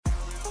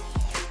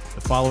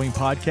The following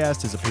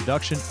podcast is a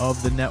production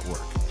of the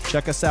network.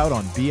 Check us out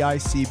on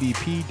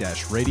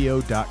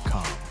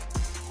bicbp-radio.com.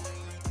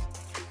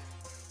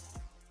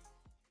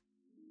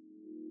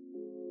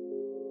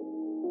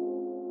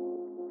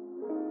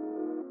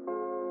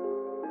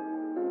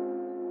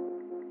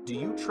 Do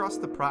you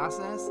trust the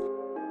process?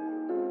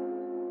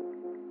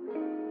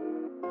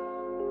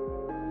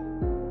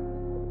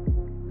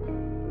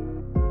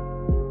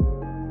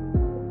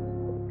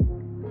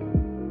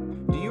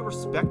 Do you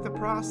respect the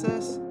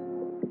process?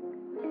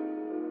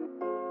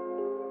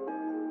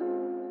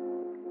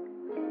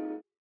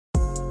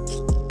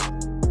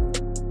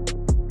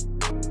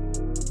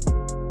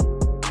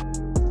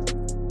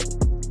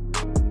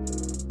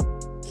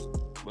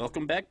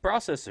 Welcome back,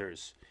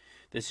 processors.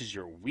 This is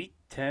your Week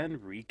 10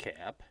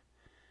 recap.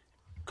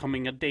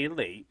 Coming a day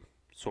late.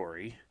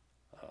 Sorry.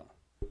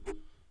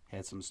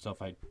 Had some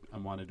stuff I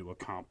wanted to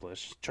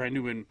accomplish. Trying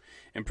to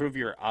improve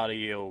your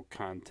audio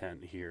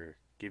content here.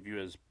 Give you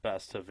as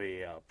best of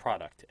a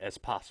product as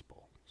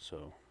possible.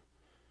 So,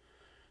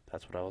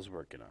 that's what I was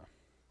working on.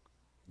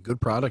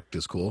 Good product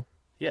is cool.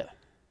 Yeah.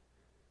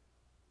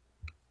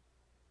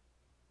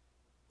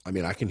 I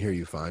mean, I can hear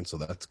you fine, so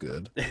that's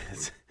good.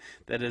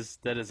 that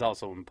is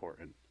also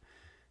important.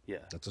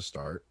 Yeah. That's a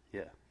start.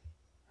 Yeah,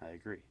 I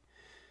agree.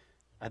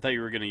 I thought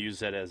you were going to use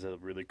that as a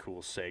really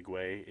cool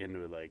segue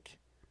into, like,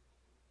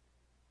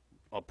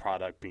 a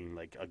product being,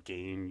 like, a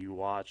game you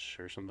watch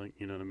or something.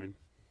 You know what I mean?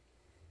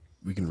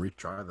 We can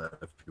retry that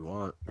if you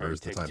want, or Alright, is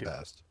the take time two.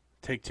 passed?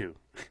 Take two.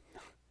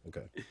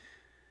 Okay.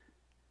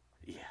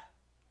 Yeah.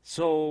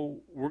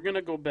 So, we're going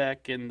to go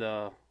back in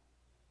the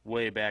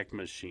Wayback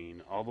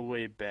Machine, all the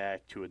way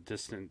back to a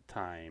distant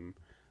time,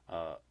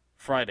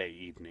 Friday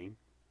evening.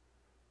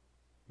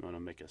 You want to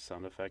make a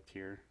sound effect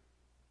here?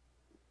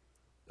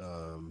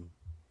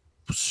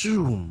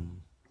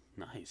 Zoom.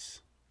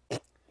 Nice.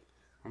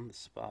 On the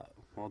spot.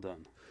 Well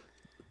done.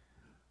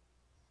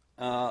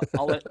 I'll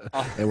let.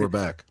 And we're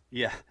back.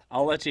 Yeah,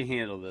 I'll let you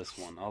handle this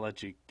one. I'll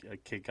let you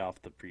kick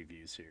off the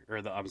previews here,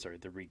 or the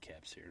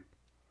recaps here.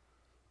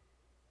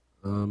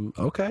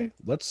 Okay.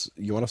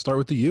 You want to start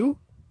with the U?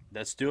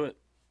 Let's do it.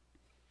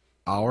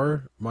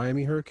 Our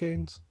Miami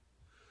Hurricanes?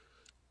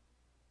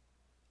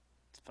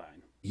 It's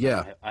fine.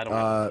 Yeah. I don't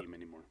have a team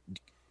anymore.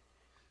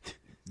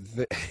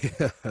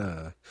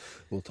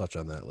 We'll touch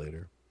on that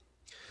later.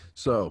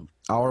 So,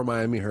 our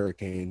Miami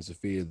Hurricanes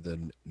defeated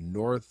the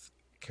North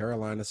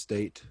Carolina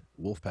State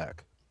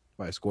Wolfpack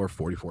by a score of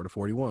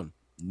 44-41.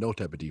 No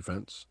type of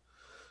defense.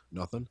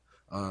 Nothing.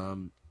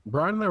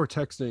 Brian and I were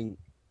texting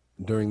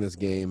during this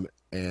game,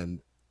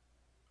 and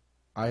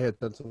I had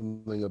said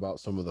something about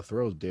some of the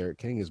throws Derek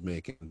King is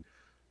making.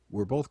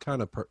 We're both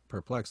kind of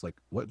perplexed.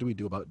 Like, what do we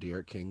do about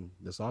Derek King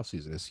this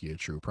offseason? Is he a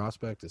true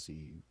prospect?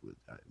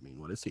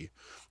 What is he?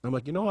 I'm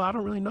like, I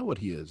don't really know what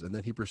he is. And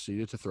then he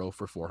proceeded to throw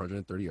for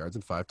 430 yards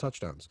and 5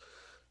 touchdowns.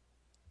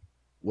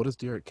 What is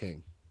Derek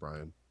King,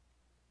 Brian?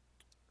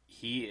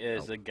 He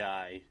is a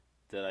guy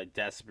that I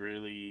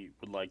desperately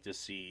would like to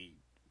see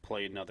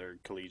play another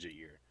collegiate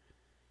year.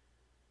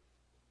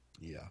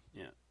 Yeah.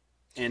 Yeah.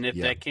 And if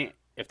that can't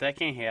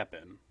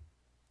happen,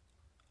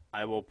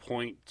 I will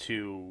point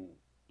to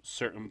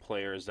certain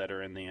players that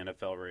are in the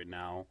NFL right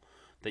now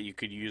that you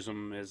could use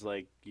them as,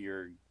 like,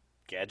 your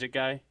gadget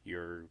guy,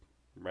 your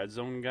red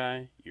zone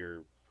guy,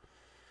 your,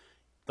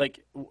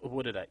 like,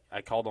 what did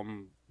I called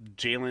him?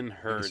 Jalen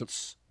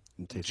Hurts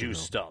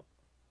juiced up.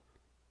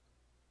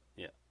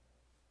 Yeah.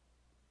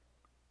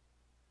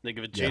 Like,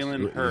 if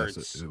Jalen Hurts.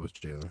 Yes, it was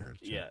Jalen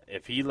Hurts. Yeah,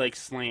 if he, like,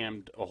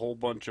 slammed a whole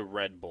bunch of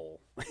Red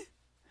Bull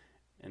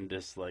and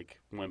just,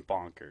 like, went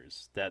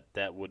bonkers,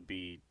 that would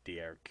be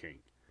Derek King.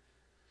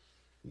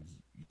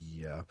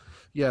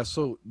 Yeah,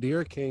 so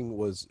Derek King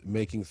was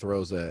making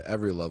throws at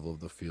every level of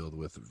the field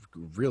with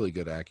really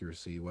good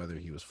accuracy, whether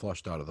he was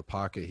flushed out of the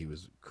pocket, he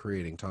was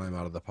creating time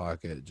out of the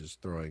pocket,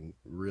 just throwing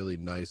really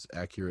nice,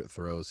 accurate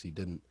throws.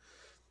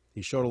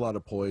 He showed a lot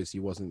of poise. He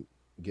wasn't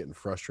getting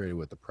frustrated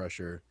with the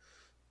pressure.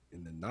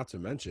 And then not to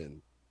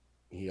mention,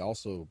 he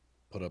also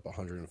put up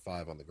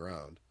 105 on the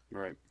ground.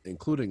 Right.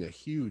 Including a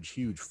huge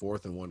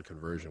 4th-and-1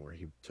 conversion where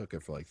he took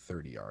it for like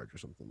 30 yards or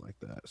something like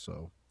that.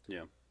 So,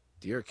 yeah.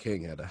 Derek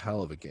King had a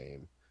hell of a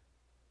game.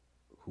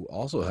 Who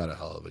also had a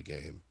hell of a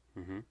game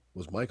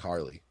was Mike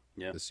Harley,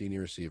 the senior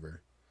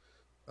receiver.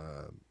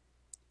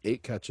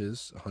 8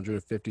 catches,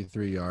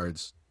 153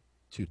 yards,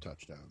 2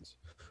 touchdowns.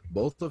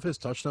 Both of his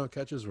touchdown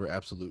catches were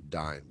absolute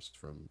dimes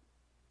from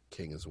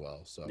King as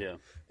well. So,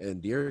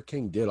 and Derek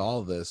King did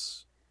all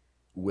this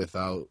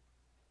without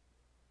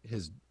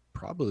his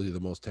probably the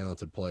most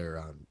talented player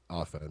on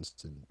offense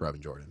in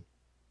Brevin Jordan,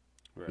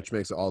 which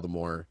makes it all the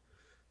more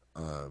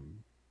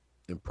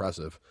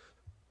impressive.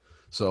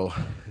 So,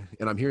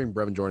 and I'm hearing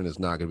Brevin Jordan is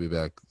not going to be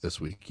back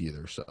this week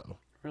either. So,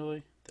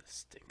 really, that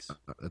stinks.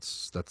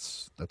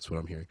 That's what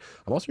I'm hearing.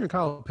 I'm also hearing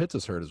Kyle Pitts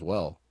is hurt as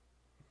well.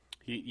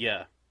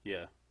 Yeah.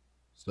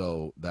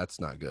 So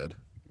that's not good.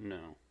 No.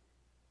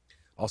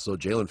 Also,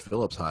 Jalen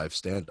Phillips, Hive,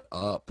 stand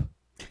up.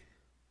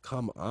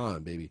 Come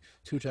on, baby.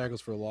 2 tackles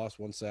for a loss,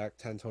 1 sack,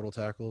 10 total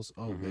tackles.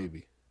 Oh,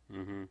 baby.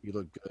 Mm-hmm. He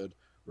looked good.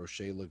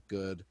 Roche looked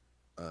good.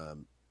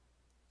 Bubba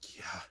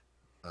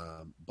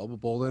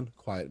Bolden,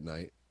 quiet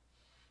night.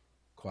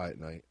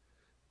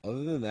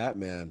 Other than that,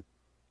 man,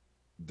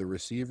 the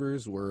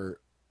receivers were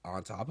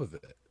on top of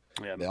it.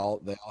 Yeah, They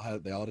all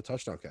had a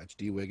touchdown catch.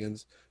 D.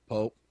 Wiggins,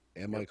 Pope,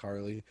 and Mike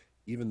Harley.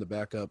 Even the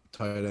backup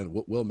tight end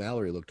Will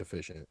Mallory looked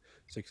efficient.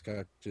 6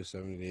 catches,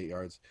 78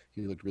 yards.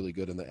 He looked really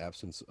good in the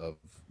absence of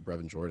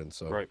Brevin Jordan.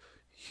 So right.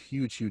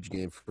 huge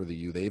game for the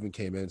U. They even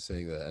came in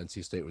saying that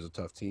NC State was a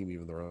tough team,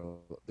 even though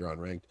they're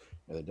unranked,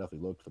 and they definitely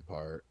looked the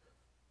part.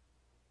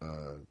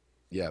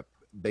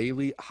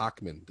 Bailey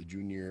Hockman, the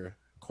junior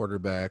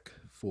quarterback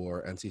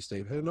for NC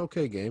State, had an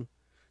okay game.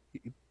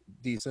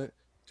 Decent.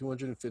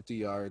 250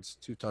 yards,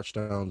 2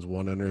 touchdowns,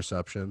 1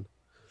 interception.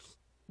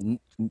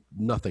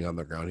 Nothing on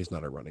the ground. He's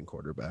not a running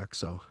quarterback.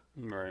 So,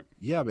 right.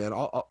 Yeah, man,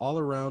 all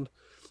around,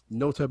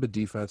 no type of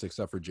defense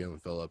except for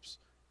Jalen Phillips.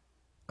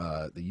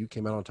 The U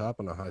came out on top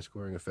on a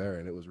high-scoring affair,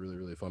 and it was really,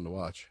 really fun to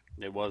watch.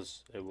 It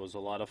was a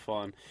lot of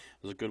fun.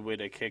 It was a good way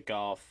to kick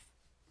off.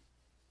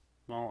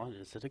 Well,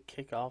 is it a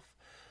kickoff?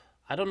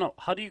 I don't know.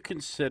 How do you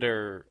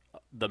consider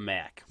the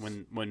MAC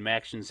when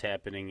MACtion's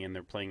happening and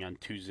they're playing on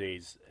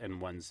Tuesdays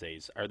and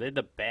Wednesdays? Are they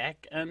the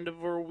back end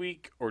of our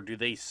week, or do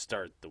they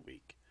start the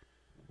week?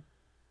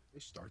 They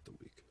start the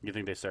week. You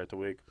think they start the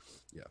week?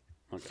 Yeah.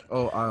 Okay.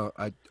 Oh,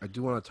 I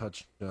do want to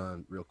touch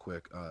on real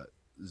quick.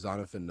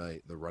 Zonathan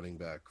Knight, the running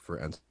back for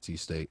NC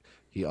State,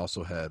 he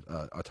also had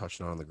a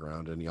touchdown on the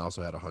ground, and he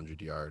also had a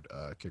 100-yard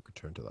kick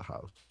return to the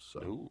house.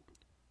 So, ooh,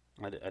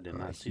 I did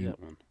not see that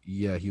one.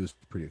 Yeah, he was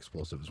pretty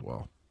explosive as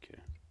well. Okay.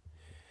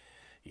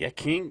 Yeah,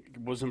 King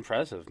was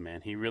impressive,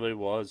 man. He really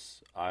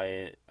was.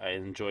 I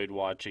enjoyed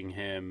watching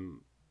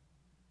him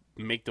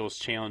make those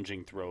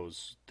challenging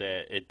throws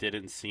that it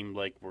didn't seem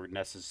like were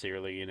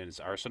necessarily in his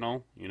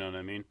arsenal. You know what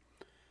I mean?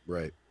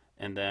 Right.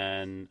 And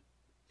then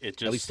it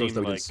just at least seemed those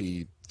that we like didn't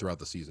see throughout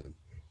the season.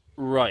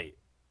 Right.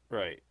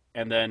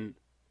 And then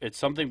it's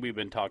something we've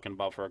been talking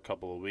about for a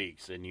couple of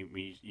weeks, and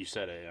you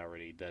said it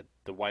already, that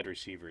the wide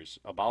receivers,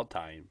 about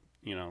time,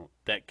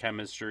 that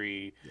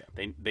chemistry,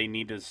 they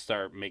need to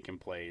start making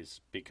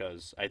plays,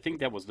 because I think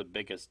that was the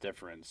biggest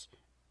difference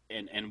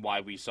and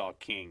why we saw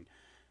King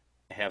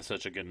have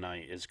such a good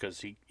night, is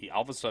because he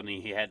all of a sudden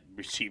he had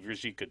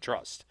receivers he could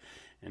trust,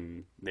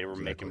 and they were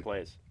making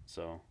plays.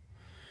 So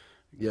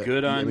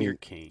good on your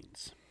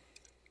Canes.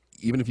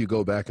 Even if you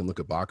go back and look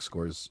at box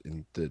scores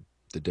in the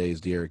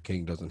days De'Aaron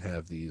King doesn't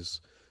have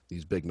these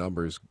big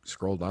numbers,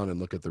 scroll down and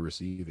look at the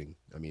receiving.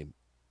 I mean,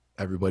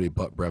 everybody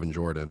but Brevin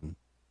Jordan,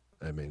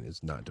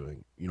 is not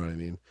doing, you know what I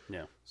mean?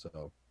 Yeah.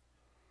 So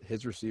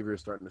his receiver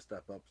is starting to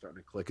step up,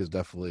 starting to click, is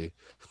definitely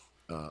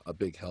a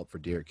big help for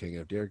De'Aaron King.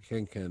 If De'Aaron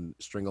King can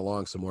string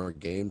along some more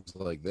games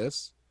like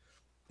this,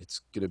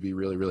 it's going to be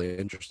really, really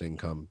interesting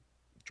come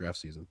draft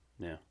season.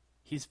 Yeah.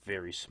 He's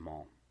very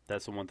small.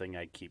 That's the one thing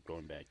I keep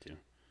going back to.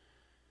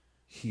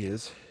 He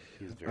is.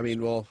 He's very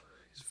small. Well,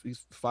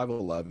 he's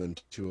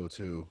 5'11",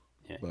 202,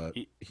 yeah. but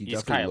he he's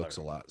definitely Kyler. looks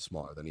a lot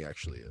smaller than he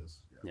actually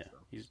is. Yeah, so.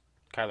 He's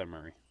Kyler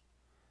Murray.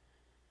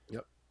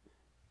 Yep.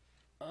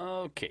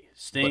 Okay,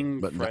 Sting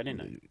but Friday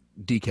night.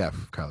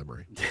 Decaf Kyler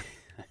Murray.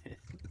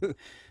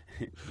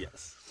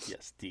 yes,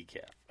 decaf.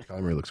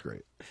 Kyler Murray looks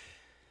great.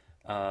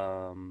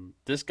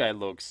 This guy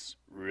looks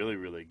really,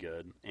 really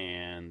good,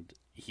 and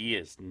he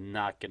is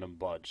not going to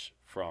budge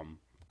from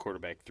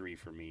quarterback 3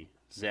 for me.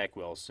 Zach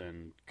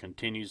Wilson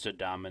continues to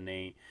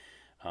dominate.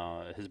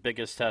 His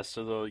biggest test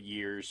of the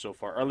year so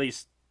far, or at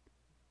least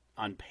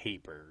on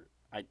paper.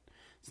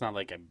 It's not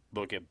like I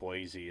look at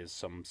Boise as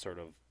some sort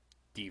of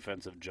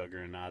defensive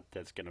juggernaut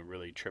that's going to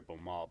really trip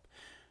him up.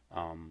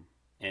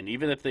 And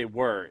even if they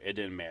were, it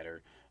didn't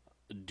matter.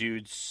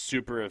 Dude's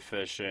super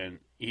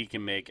efficient. He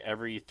can make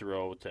every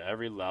throw to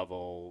every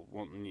level.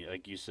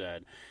 Like you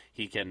said,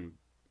 he can,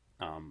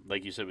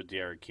 like you said with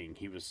De'Aaron King,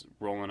 he was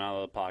rolling out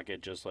of the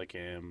pocket just like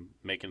him,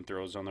 making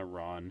throws on the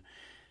run.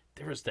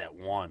 There was that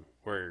one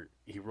where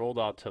he rolled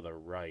out to the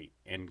right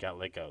and got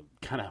like a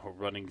kind of a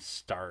running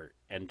start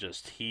and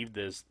just heaved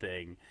this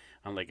thing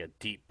on like a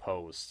deep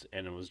post,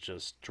 and it was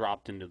just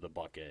dropped into the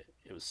bucket.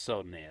 It was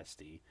so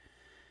nasty.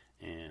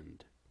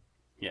 And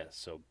yeah,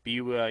 so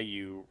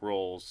BYU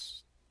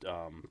rolls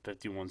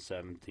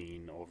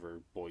 51-17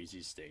 over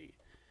Boise State,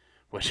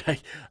 which I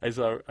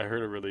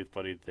heard a really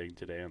funny thing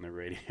today on the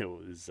radio.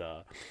 It was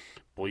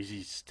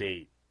Boise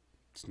State.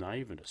 It's not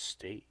even a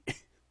state.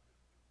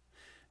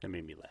 That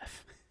made me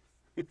laugh.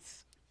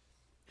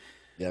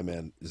 Yeah,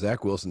 man.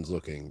 Zach Wilson's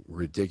looking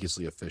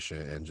ridiculously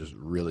efficient and just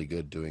really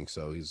good doing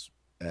so. He's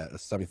at a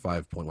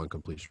 75.1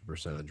 completion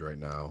percentage right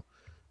now.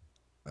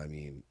 I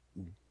mean,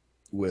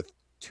 with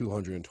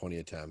 220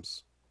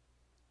 attempts,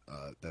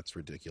 that's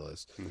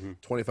ridiculous.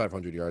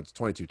 2,500 yards,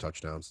 22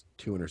 touchdowns,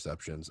 2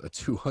 interceptions, a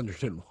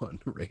 201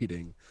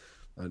 rating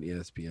on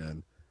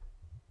ESPN.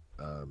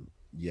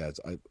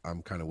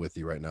 I'm kind of with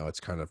you right now.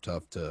 It's kind of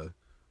tough to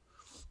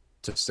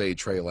say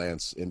Trey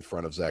Lance in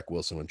front of Zach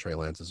Wilson when Trey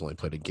Lance has only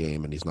played a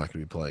game and he's not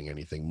going to be playing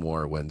anything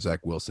more, when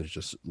Zach Wilson is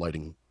just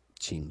lighting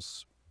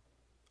teams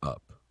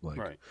up. Like,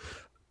 right.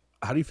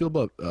 How do you feel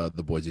about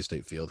the Boise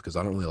State field? Because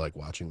I don't really like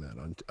watching that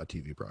on a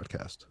TV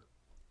broadcast.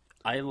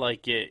 I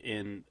like it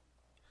in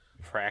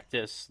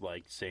practice,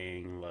 like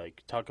saying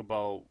like talk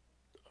about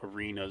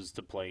arenas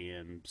to play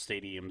in,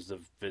 stadiums to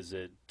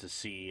visit to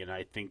see, and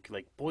I think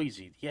like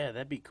Boise, yeah,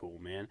 that'd be cool,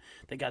 man.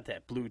 They got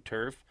that blue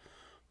turf,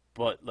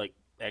 but like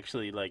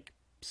actually like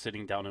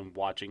sitting down and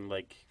watching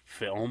like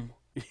film,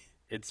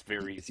 it's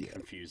very Yeah.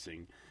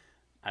 confusing.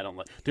 I don't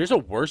like. There's a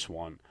worse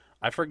one.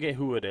 I forget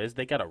who it is.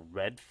 They got a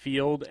red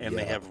field and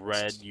they have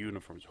red Yes.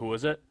 uniforms. Who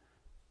is it?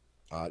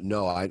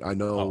 No, I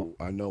Oh,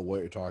 know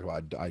what you're talking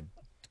about. I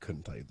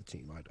couldn't tell you the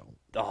team. I don't.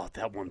 oh,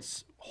 that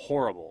one's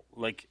horrible.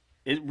 Like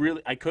it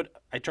really. I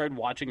tried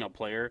watching a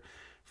player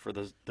for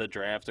the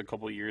draft a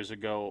couple years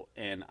ago,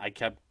 and I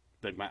kept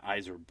like my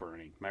eyes were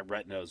burning, my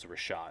retinas were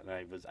shot, and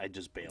I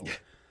just bailed.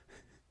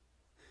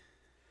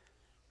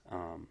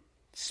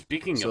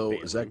 Speaking of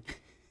So Zach,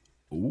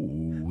 bailing,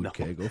 ooh, no,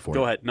 okay, go for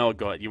go it. ahead. No,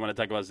 go ahead. You want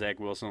to talk about Zach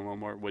Wilson a little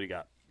more? What do you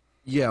got?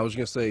 Yeah, I was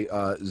gonna say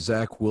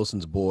Zach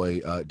Wilson's boy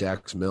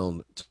Dax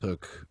Milne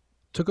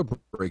took a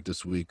break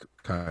this week,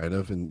 kind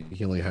of, and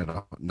he only had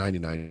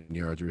 99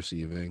 yards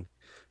receiving,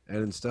 and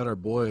instead our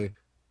boy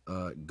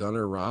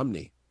Gunnar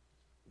Romney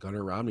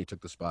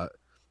took the spot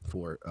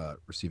for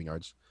receiving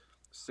yards,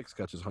 6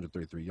 catches,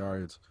 133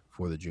 yards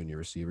for the junior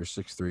receiver,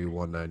 6'3",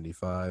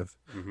 195,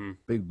 Mm-hmm.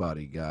 big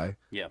body guy.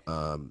 Yeah.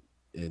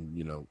 And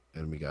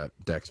and we got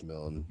Dax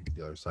Milne on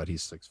the other side.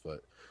 He's 6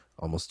 foot,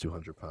 almost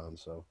 200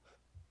 pounds. So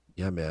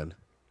yeah, man,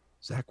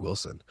 Zach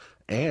Wilson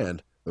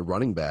and the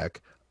running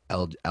back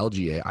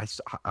LGA. I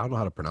don't know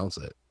how to pronounce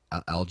it.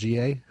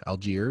 Algier.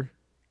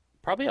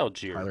 Probably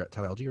Algier.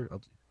 Tyler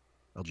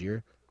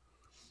Algier.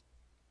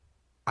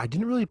 I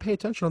didn't really pay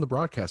attention on the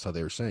broadcast how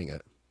they were saying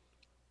it.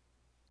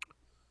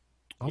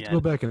 I'll have Yeah. to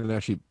go back and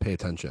actually pay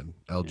attention.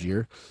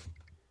 Algier.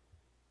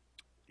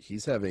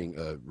 He's having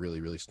a really,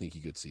 really sneaky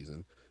good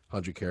season.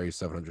 100 carries,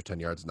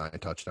 710 yards, 9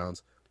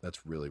 touchdowns.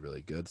 That's really,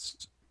 really good.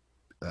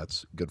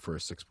 That's good for a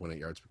 6.8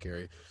 yards per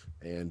carry.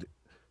 And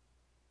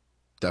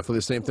definitely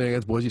the same thing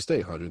against Boise State.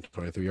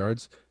 123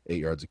 yards, 8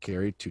 yards a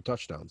carry, 2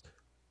 touchdowns.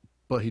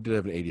 But he did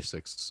have an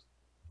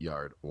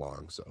 86-yard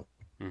long, so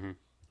Mm-hmm.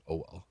 oh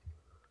well.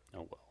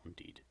 Oh well,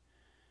 indeed.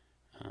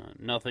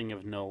 Nothing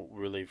of note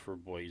really for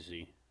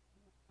Boise.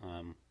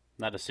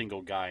 Not a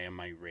single guy on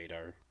my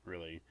radar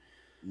really.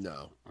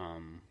 No.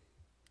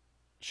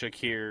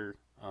 Shakir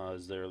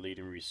is their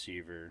leading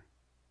receiver.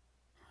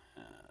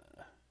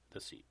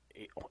 Let's see.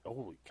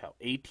 Holy cow.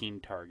 18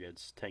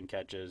 targets, 10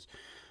 catches,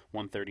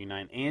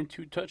 139, and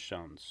 2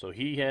 touchdowns. So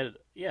he had,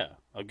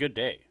 a good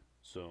day.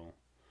 So,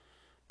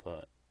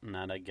 but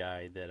not a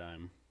guy that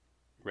I'm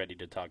ready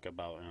to talk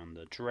about on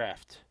the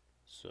draft.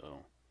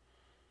 So,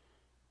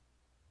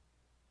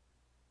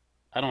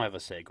 I don't have a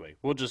segue.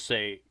 We'll just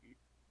say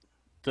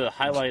the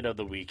highlight of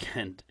the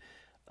weekend.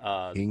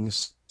 King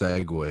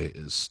Stagway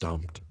is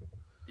stumped.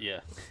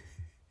 Yeah.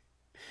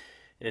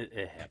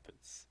 It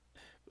happens,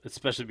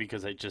 especially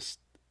because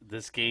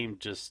this game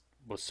just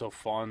was so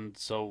fun,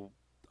 so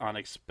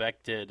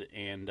unexpected,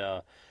 and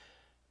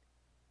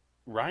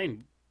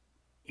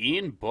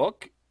Ian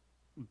Book,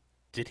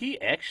 did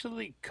he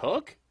actually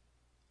cook?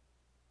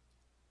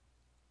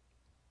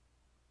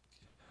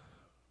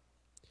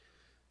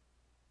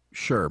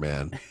 Sure,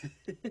 man.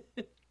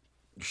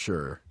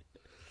 Sure.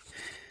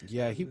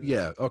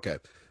 Yeah, okay.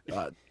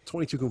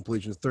 22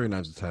 completions,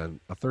 39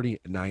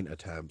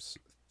 attempts,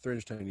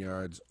 310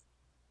 yards,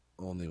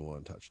 only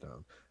 1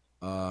 touchdown.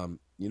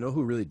 You know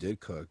who really did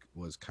cook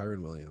was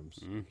Kyron Williams.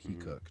 He Mhm.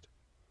 cooked.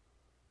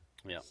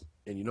 Yeah.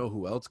 And you know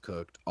who else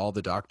cooked? All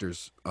the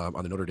doctors on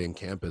the Notre Dame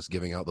campus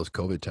giving out those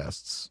COVID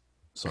tests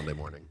Sunday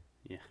morning.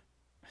 Yeah.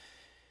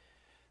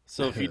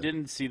 So if you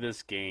didn't see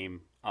this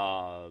game,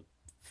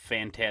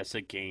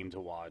 fantastic game to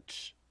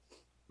watch.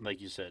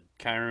 Like you said,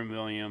 Kyron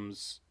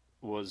Williams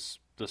was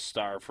the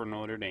star for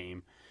Notre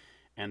Dame.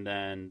 And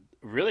then,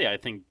 really, I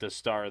think the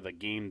star of the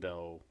game,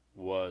 though,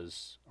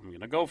 was, I'm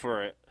going to go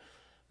for it,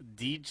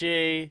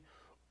 DJ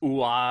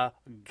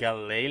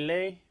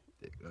Uagalele.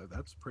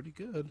 That's pretty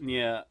good.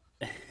 Yeah.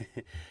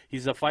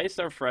 He's a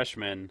 5-star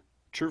freshman,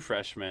 true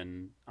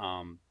freshman,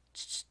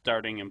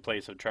 starting in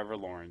place of Trevor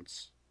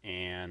Lawrence.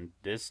 And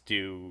this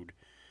dude,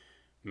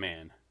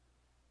 man,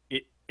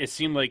 it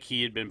seemed like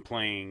he had been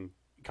playing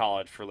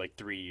college for like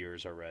 3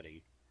 years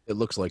already. It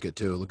looks like it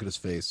too. Look at his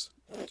face.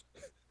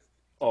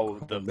 Oh,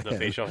 the man.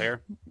 facial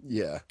hair?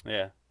 Yeah,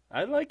 Yeah.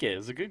 I like it.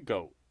 It's a good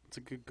goat. It's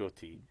a good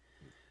goatee.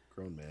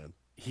 grown man.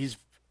 He's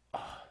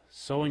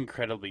so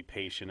incredibly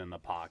patient in the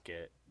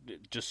pocket,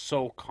 just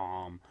so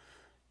calm.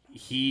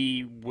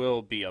 He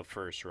will be a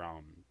first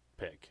round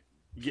pick.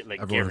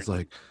 Like Everyone's guaranteed.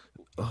 like,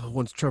 oh,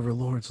 once Trevor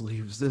Lawrence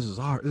leaves, this is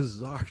our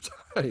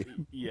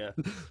time. Yeah,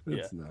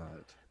 It's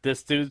not.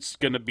 this dude's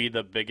gonna be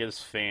the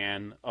biggest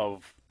fan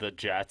of the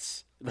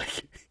Jets.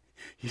 Like,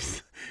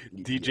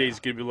 DJ's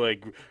gonna be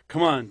like,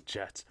 "Come on,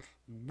 Jets,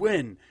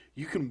 win!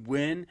 You can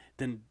win.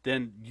 Then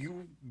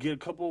you get a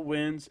couple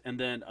wins, and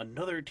then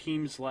another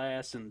team's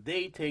last, and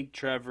they take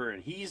Trevor,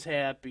 and he's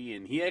happy,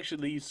 and he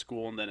actually leaves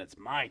school, and then it's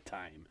my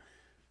time."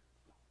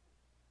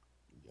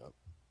 Yep.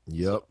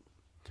 Yep.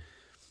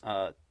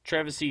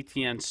 Travis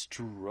Etienne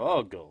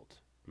struggled,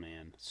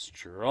 man,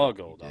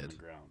 struggled He on the did.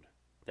 ground.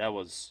 That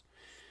was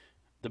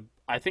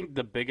I think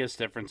the biggest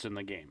difference in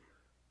the game.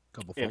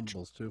 Couple If-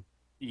 fumbles too.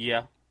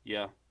 Yeah,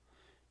 yeah.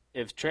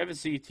 If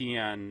Travis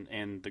Etienne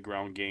and the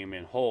ground game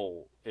in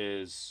whole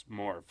is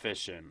more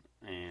efficient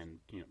and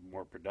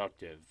more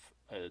productive,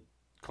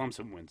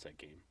 Clemson wins that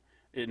game.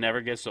 It never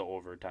gets to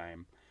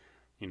overtime.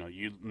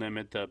 You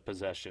limit the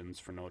possessions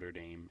for Notre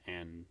Dame,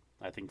 and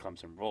I think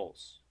Clemson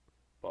rolls.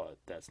 But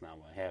that's not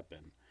what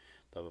happened.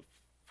 The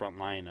front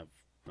line of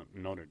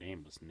Notre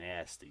Dame was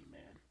nasty,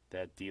 man.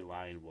 That D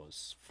line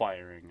was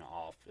firing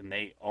off, and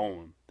they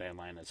own that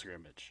line of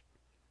scrimmage.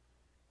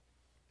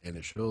 And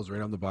it shows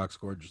right on the box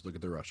score. Just look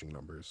at the rushing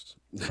numbers.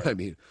 I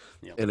mean,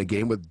 Yep. in a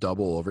game with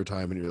double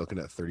overtime, and you're looking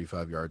at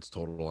 35 yards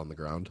total on the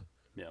ground.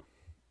 Yeah.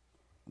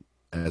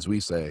 As we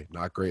say,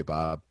 not great,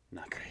 Bob.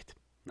 Not great.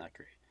 Not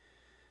great.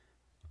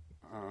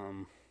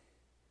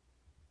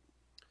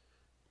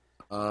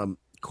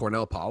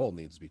 Cornell Powell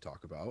needs to be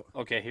talked about.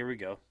 Okay, here we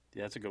go.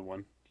 Yeah, that's a good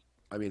one.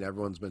 I mean,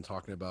 everyone's been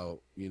talking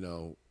about,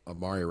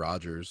 Amari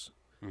Rogers.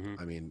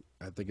 Mhm. I mean,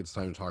 I think it's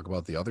time to talk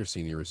about the other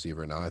senior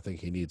receiver now. I think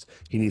he needs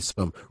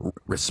some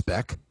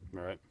respect.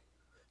 All right.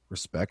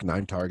 Respect.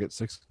 9 targets,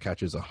 6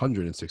 catches,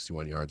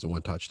 161 yards, and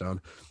 1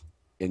 touchdown.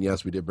 And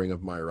yes, we did bring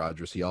up Amari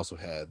Rogers. He also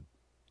had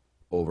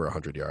over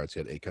 100 yards. He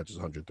had 8 catches,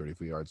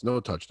 134 yards, no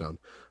touchdown.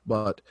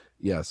 But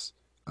yes,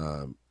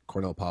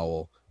 Cornell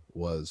Powell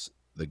was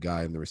the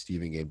guy in the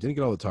receiving game. Didn't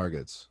get all the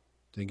targets.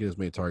 Didn't get as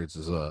many targets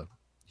as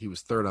he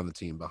was third on the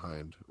team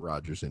behind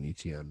Rogers and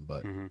Etienne,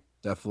 but Mm-hmm.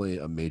 definitely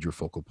a major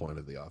focal point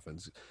of the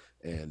offense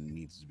and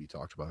needs to be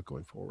talked about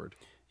going forward.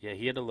 Yeah,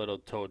 he had a little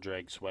toe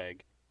drag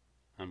swag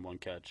on one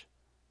catch.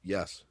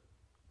 Yes.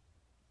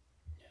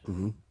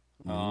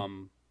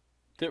 Mm-hmm.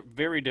 They're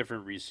very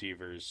different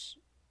receivers.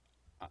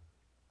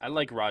 I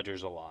like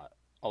Rogers a lot.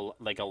 A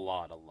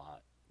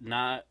lot.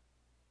 Not.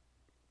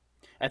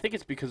 I think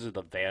it's because of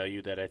the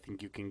value that I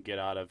think you can get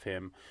out of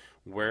him,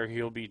 where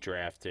he'll be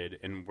drafted,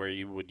 and where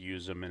you would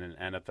use him in an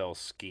NFL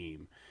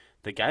scheme.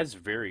 The guy's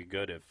very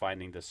good at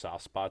finding the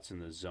soft spots in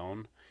the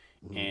zone,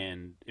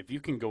 and if you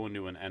can go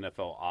into an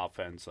NFL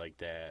offense like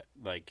that,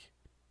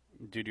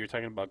 dude, you're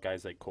talking about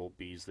guys like Cole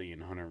Beasley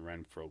and Hunter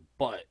Renfrow,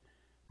 but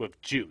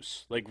with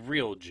juice, like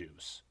real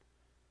juice.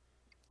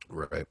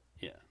 Right.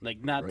 Yeah,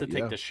 not to Right, take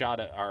yeah. the shot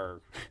at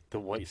the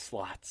white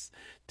slots,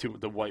 to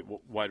the white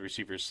wide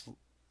receivers,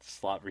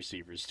 slot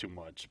receivers too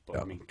much. But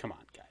Yeah. I mean, come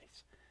on,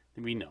 guys,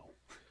 we know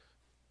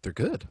They're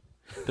good.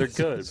 they're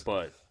good,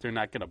 but they're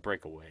not gonna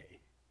break away.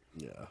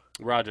 Yeah.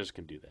 Rogers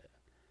can do that.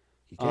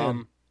 He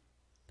can.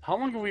 How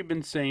long have we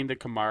been saying the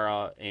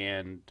Kamara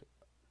and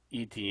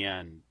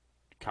ETN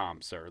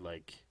comps are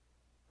right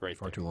Far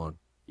there? too long.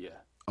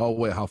 Yeah. Oh,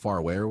 wait. How far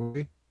away are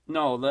we?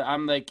 No,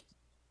 I'm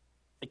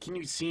can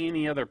you see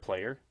any other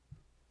player?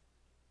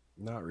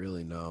 Not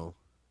really, no.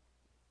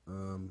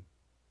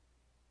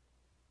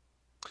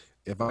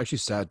 If I actually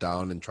sat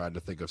down and tried to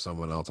think of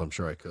someone else, I'm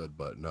sure I could,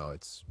 but no,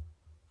 it's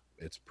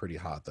pretty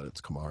hot that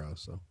it's Kamara.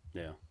 So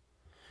Yeah,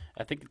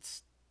 I think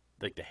it's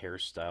the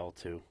hairstyle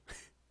too.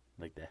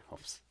 That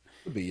helps.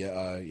 could be,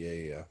 yeah.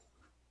 You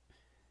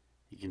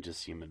can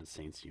just see him in the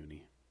Saints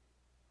uni.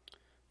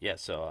 Yeah,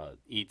 so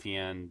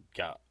ETN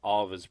got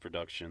all of his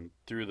production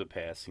through the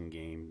passing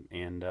game,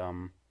 and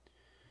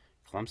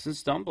Clemson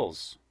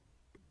stumbles.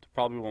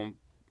 Probably won't.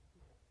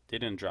 They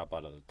didn't drop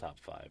out of the top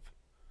 5.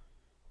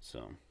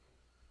 So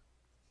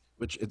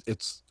Which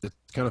it's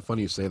kind of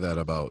funny you say that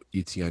about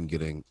ETN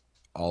getting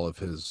all of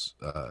his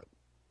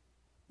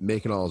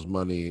making all his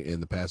money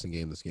in the passing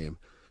game this game,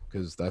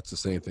 because that's the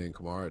same thing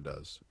Kamara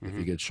does. If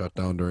he gets shut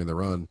down during the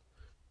run,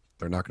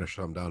 they're not going to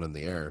shut him down in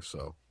the air.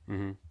 So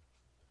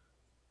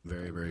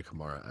very, very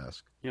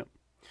Kamara-esque. Yep.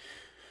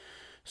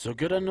 So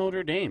good on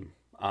Notre Dame.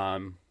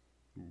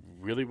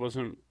 Really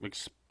wasn't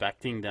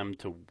expecting them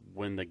to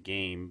win the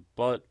game,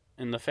 but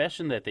in the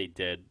fashion that they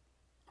did,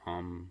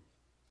 kind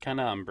of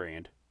on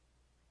brand.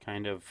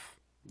 Kind of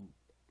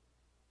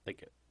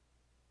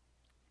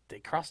they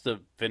crossed the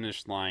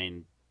finish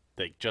line,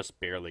 just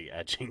barely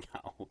edging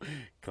out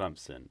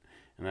Clemson,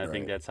 and I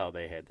think Right. that's how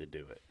they had to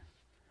do it.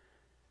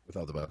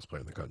 Without the best player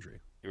in the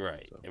country.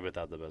 Right, So.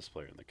 without the best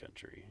player in the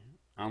country.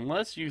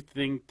 Unless you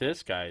think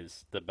this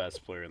guy's the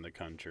best player in the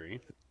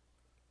country,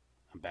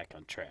 I'm back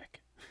on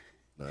track.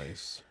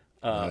 Nice.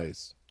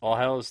 Nice.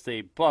 Ohio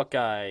State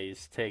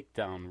Buckeyes take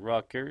down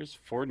Rutgers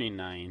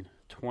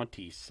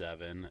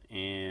 49-27,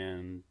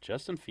 and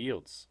Justin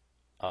Fields.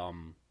 How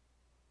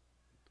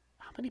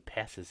many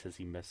passes has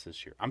he missed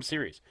this year? I'm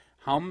serious.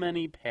 How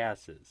many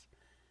passes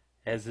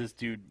has this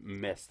dude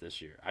missed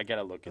this year? I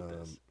gotta look at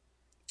this.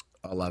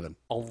 11.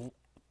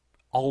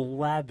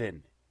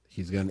 11.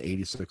 He's got an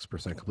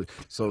 86% complete.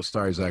 So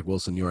sorry, Zach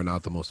Wilson, you are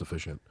not the most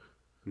efficient.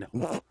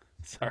 No,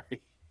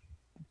 sorry.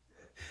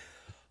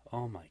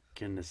 Oh my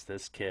goodness,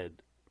 this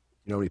kid.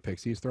 You know how many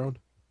picks he's thrown?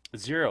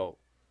 0,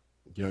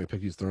 You know how many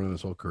picks he's thrown in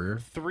his whole career?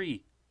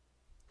 3.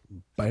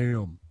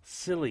 Bam.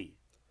 Silly.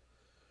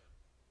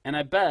 And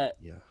I bet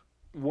Yeah.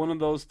 one of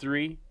those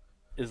 3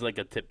 is like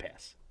a tip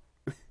pass.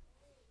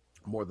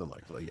 More than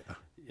likely, yeah.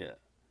 Yeah.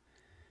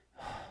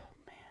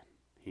 Man,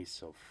 he's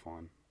so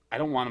fun. I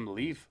don't want him to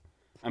leave.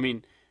 I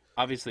mean,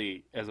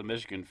 obviously, as a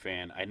Michigan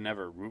fan, I'd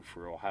never root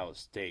for Ohio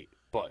State,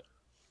 but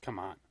come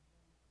on.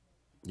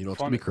 You know what's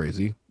going to be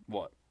crazy?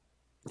 What?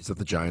 Is that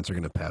the Giants are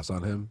going to pass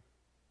on him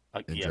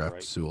and Yeah, draft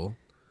right. Sewell,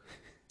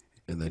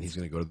 and then he's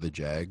going to go to the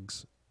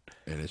Jags,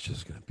 and it's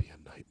just going to be a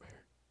nightmare.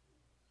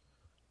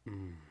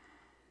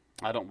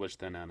 I don't wish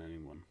that on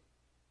anyone.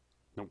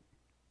 Nope.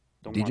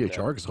 Don't DJ want that.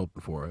 Chark is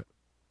hoping for it.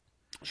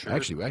 Sure.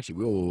 Actually,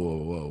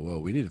 whoa.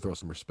 We need to throw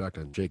some respect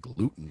on Jake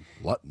Luton.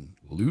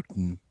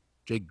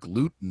 Jake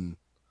Luton.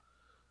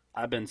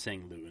 I've been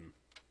saying Luton.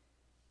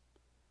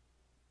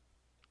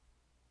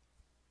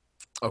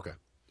 Okay,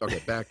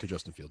 back to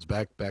Justin Fields.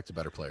 Back to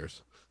better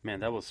players. Man,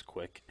 that was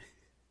quick.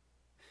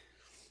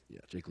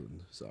 Yeah, Jake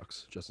Luton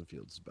sucks. Justin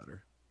Fields is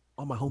better.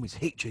 All my homies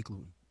hate Jake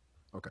Luton.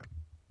 Okay.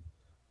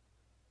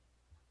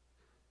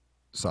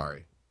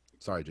 Sorry,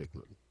 Jake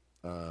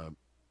Luton.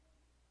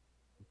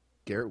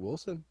 Garrett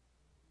Wilson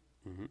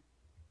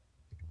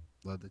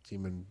led the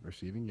team in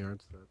receiving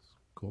yards. That's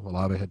cool.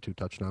 Olave had 2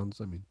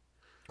 touchdowns. I mean,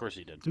 Of course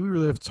he did. do we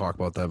really have to talk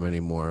about them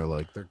anymore?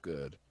 Like, they're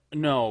good.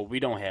 No, we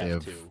don't They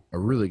have have to. a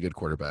really good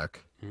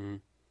quarterback. Mm-hmm.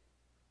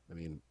 I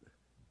mean,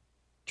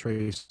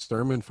 Trey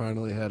Sermon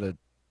finally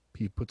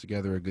he put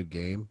together a good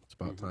game. It's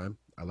about time.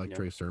 I like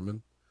Trey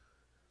Sermon.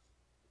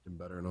 Been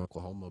better in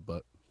Oklahoma,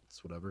 but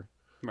it's whatever.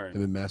 Right.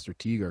 Him and Master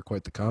Teague are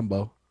quite the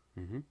combo.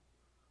 Mm-hmm.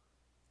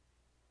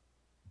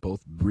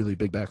 Both really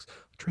big backs.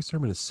 Trey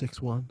Sermon is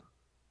 6'1".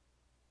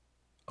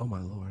 Oh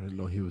my lord, I didn't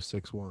know he was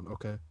 6'1".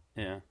 Okay.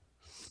 Yeah.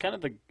 It's kind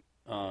of the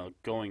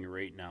going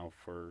rate now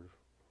for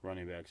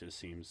running backs, it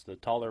seems. The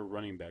taller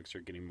running backs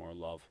are getting more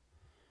love.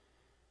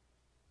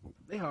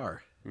 They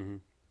are. Mm-hmm.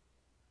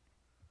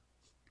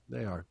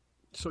 They are.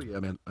 So yeah,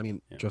 man. I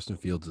mean, Justin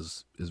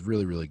Fields is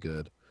really, really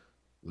good.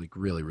 Like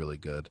really, really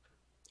good.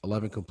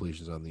 11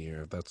 completions on the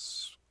year.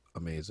 That's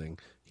amazing.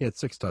 He had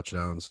 6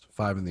 touchdowns,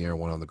 5 in the air,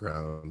 1 on the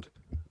ground.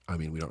 I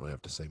mean, we don't really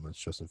have to say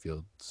much. Justin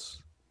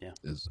Fields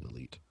is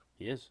elite.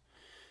 He is.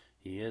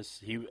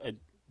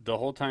 The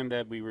whole time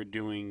that we were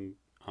doing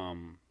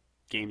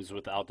games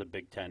without the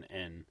Big Ten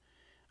in,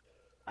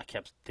 I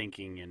kept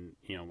thinking, and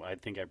I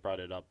think I brought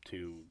it up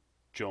to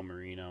Joe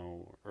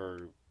Marino,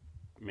 or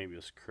maybe it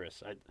was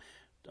Chris.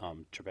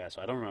 Trapasso.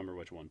 I don't remember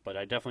which one, but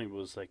I definitely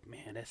was like,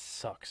 man, it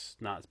sucks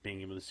not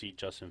being able to see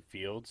Justin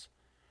Fields.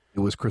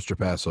 It was Chris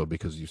Trapasso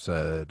because you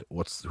said,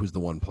 who's the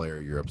one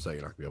player you're upset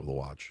you're not going to be able to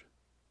watch?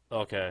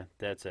 Okay,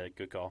 that's it.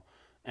 Good call.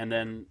 And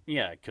then,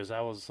 because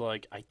I was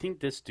like, I think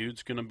this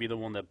dude's going to be the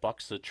one that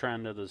bucks the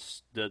trend of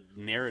the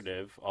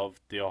narrative of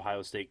the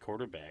Ohio State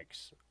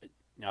quarterbacks.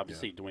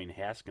 Obviously, Dwayne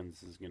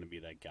Haskins is going to be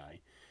that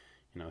guy.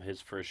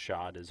 His first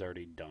shot is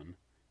already done.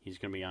 He's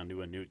going to be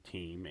onto a new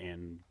team,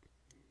 and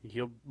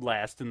he'll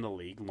last in the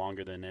league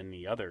longer than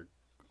any other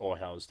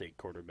Ohio State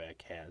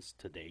quarterback has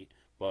to date.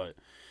 But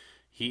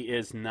he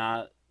is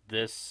not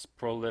this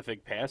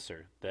prolific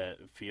passer that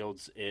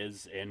Fields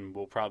is and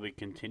will probably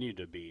continue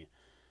to be.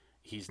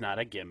 He's not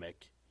a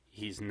gimmick.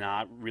 He's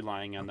not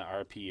relying on the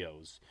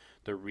RPOs.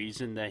 The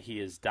reason that he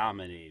is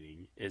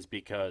dominating is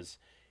because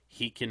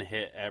he can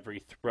hit every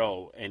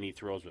throw, and he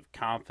throws with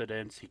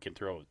confidence. He can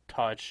throw with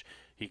touch.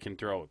 He can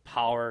throw with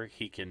power.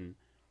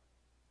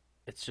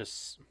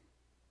 It's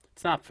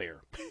not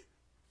fair.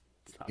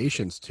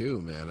 Patience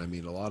too, man. I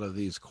mean, a lot of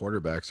these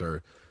quarterbacks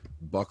are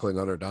buckling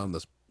under down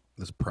this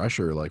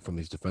pressure, like from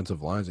these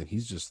defensive lines, and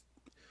he's just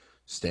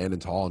standing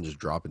tall and just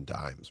dropping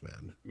dimes,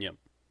 man. Yep.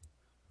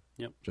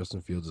 Justin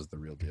Fields is the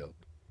real deal.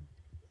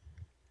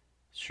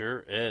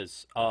 Sure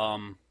is.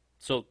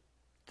 So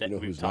that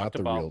we've talked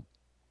about.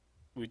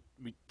 We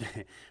we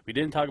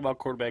didn't talk about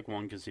quarterback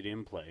 1 because he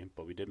didn't play,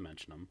 but we did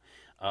mention him.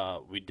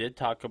 We did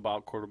talk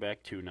about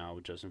quarterback 2 now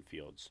with Justin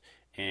Fields,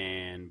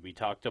 and we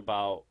talked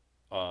about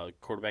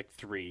quarterback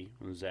 3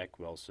 with Zach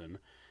Wilson.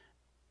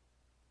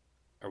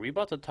 Are we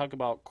about to talk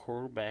about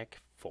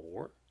quarterback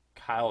 4,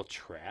 Kyle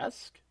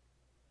Trask?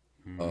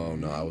 Oh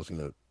no, I was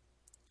gonna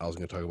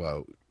talk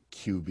about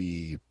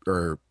QB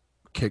or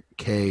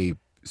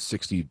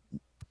K65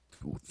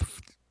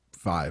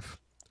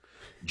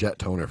 Jet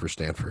Toner for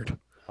Stanford.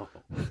 Oh.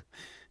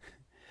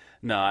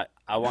 No,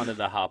 I wanted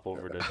to hop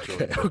over to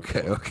Georgia.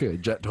 Okay.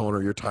 Jet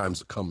Toner, your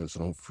time's coming, so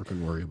don't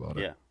freaking worry about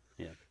it.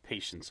 Yeah.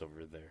 Patience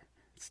over there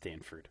at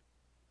Stanford.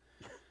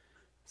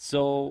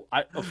 So,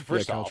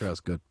 first Kyle off,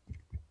 Trask, good.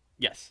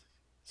 Yes,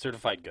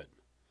 certified good.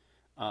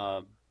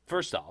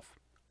 First off,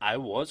 I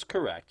was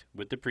correct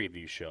with the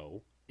preview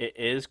show. It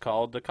is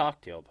called the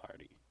cocktail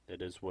party.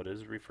 That is what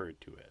is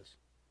referred to as.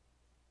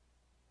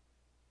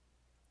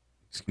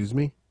 Excuse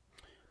me?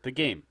 The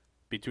game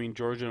between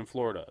Georgia and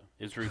Florida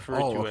is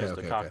referred to as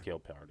the cocktail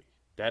party.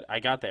 That I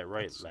got that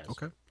right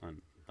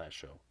on last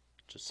show.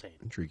 Just saying.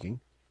 Intriguing.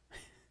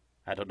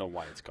 I don't know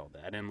why it's called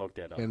that. I didn't look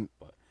that up.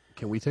 But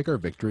can we take our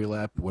victory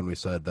lap when we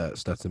said that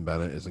Stetson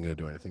Bennett isn't going to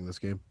do anything this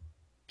game?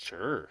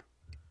 Sure.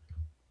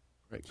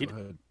 Right, go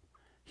ahead.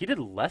 He did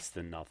less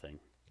than nothing.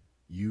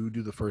 You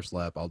do the first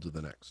lap, I'll do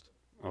the next.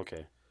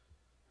 Okay.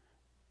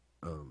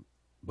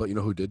 But you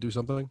know who did do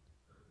something?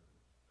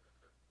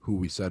 who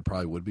we said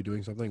probably would be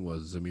doing something,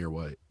 was Zamir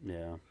White.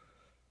 Yeah.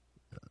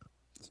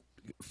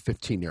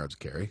 15 yards of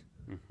carry,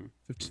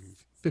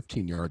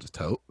 15 yards of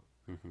tote,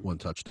 1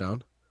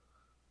 touchdown,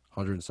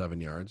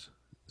 107 yards.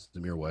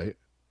 Zamir White,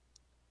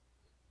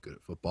 good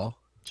at football.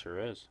 Sure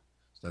is.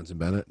 Stetson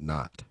Bennett,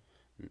 not.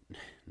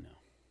 No.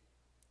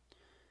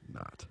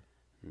 Not.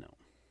 No.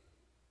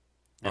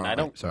 And All I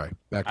don't. right, sorry,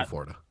 back to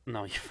Florida.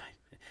 No, you're fine.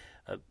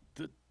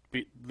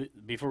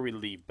 Before we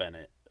leave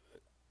Bennett,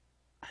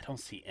 I don't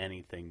see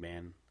anything,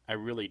 man. I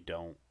really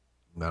don't.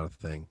 Not a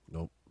thing.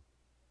 Nope.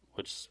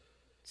 Which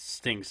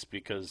stinks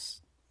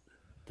because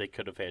they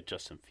could have had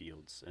Justin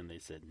Fields, and they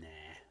said, nah.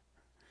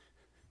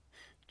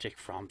 Jake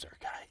Fromm's our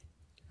guy.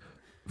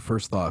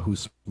 First thought,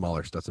 who's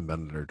smaller, Stetson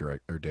Bennett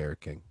or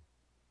Derek King?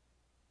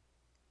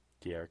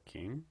 Derek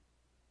King?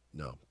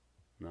 No.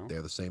 No?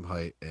 They're the same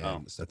height,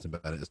 and Stetson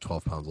Bennett is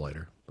 12 pounds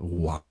lighter.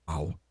 Wow.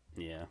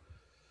 Yeah.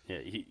 Yeah.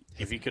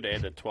 If he could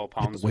add the 12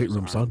 pounds. Hit the weight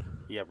room, son.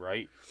 Yeah,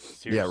 right.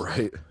 Seriously. Yeah,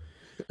 right.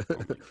 Oh,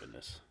 my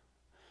goodness.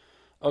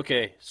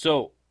 Okay,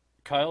 so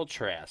Kyle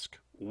Trask,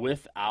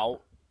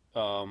 without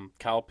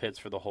Kyle Pitts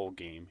for the whole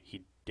game,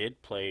 he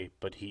did play,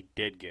 but he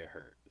did get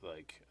hurt.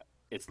 Like,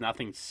 it's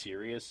nothing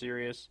serious,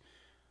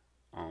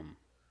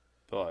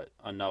 but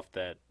enough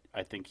that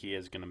I think he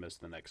is going to miss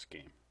the next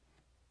game.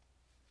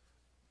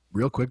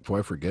 Real quick before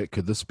I forget,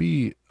 could this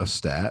be a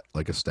stat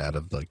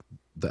of like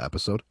the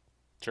episode?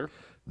 Sure.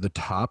 The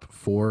top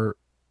 4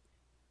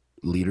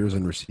 leaders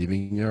in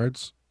receiving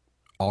yards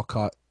all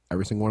caught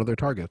every single one of their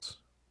targets.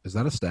 Is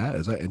that a stat?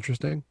 Is that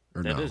interesting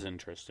or no? That is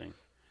interesting.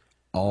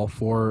 All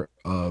 4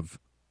 of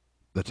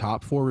the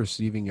top 4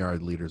 receiving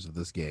yard leaders of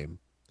this game,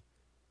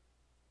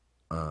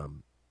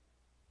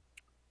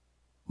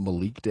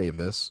 Malik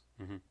Davis,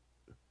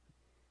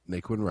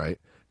 Naquin Wright,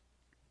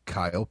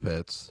 Kyle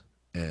Pitts,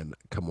 and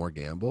Kamor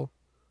Gamble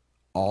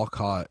all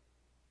caught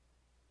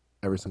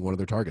every single one of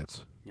their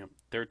targets. Yep,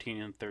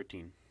 13 and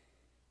 13.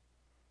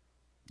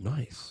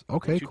 Nice.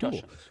 Okay, Two cool.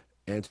 touchdowns.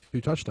 And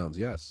 2 touchdowns,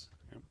 yes.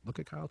 Yep. Look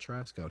at Kyle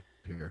Trask out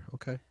here.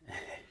 Okay.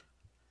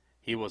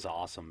 He was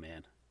awesome,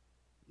 man.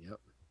 Yep.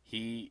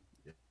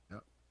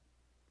 Man.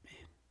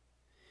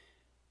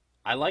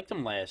 I liked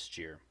him last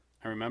year.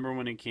 I remember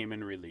when he came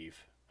in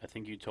relief. I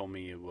think you told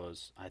me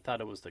I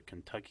thought it was the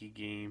Kentucky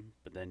game,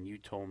 but then you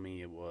told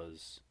me it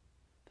was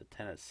the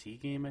Tennessee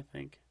game, I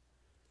think.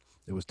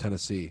 It was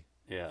Tennessee.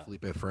 Yeah.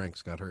 Felipe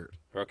Franks got hurt.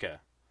 Okay.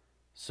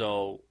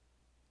 So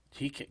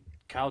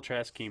Kyle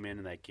Trask came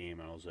in that game,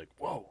 and I was like,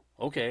 whoa,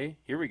 okay,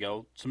 here we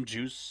go. Some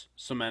juice,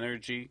 some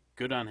energy.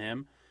 Good on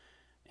him.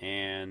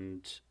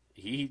 And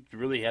he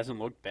really hasn't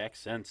looked back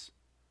since.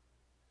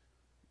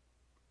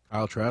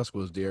 Kyle Trask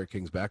was Derek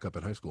King's backup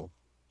in high school.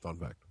 Fun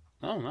fact.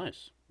 Oh,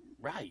 nice.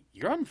 Right.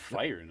 You're on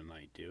fire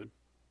tonight, dude.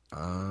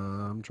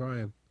 I'm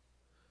trying.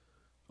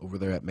 Over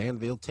there at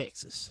Manville,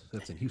 Texas.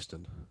 That's in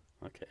Houston.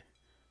 Okay.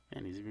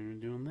 And he's even been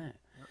doing that.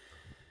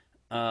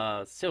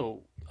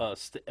 Official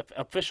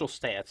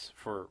stats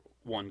for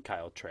one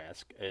Kyle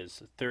Trask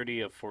is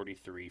 30 of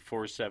 43,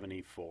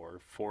 474,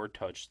 4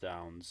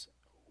 touchdowns,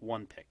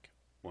 1 pick,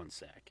 1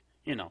 sack.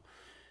 You know,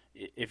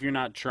 if you're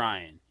not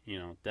trying, you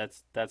know,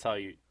 that's how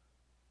you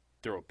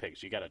throw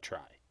picks. You got to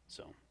try.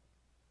 So.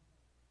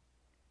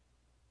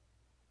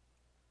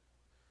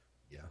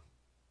 Yeah.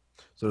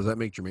 So does that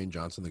make Jermaine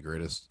Johnson the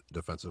greatest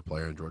defensive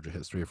player in Georgia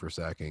history for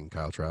sacking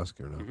Kyle Trask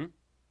or no? Mm-hmm.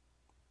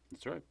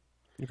 That's right.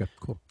 Okay,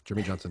 cool.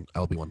 Jermaine Johnson,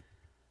 LB1.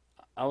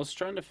 I was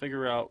trying to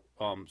figure out.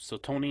 So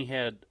Tony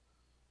had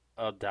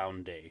a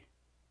down day,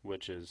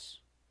 which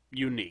is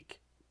unique,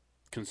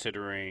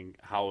 considering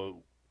how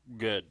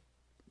good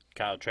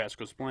Kyle Trask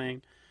was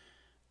playing.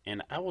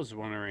 And I was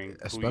wondering,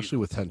 especially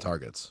with 10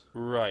 targets.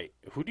 Right.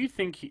 Who do you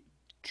think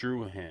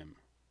drew him?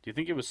 Do you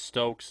think it was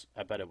Stokes?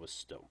 I bet it was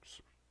Stokes.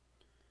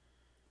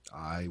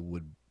 I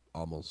would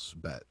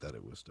almost bet that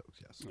it was Stokes.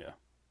 Yes. Yeah.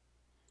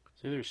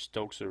 It's either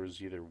Stokes or it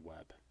was either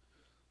Webb.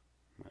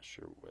 I'm not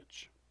sure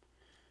which.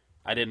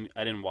 I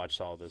didn't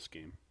watch all this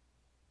game.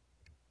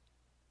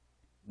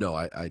 No,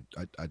 I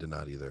did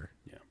not either.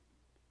 Yeah.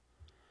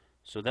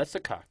 So that's a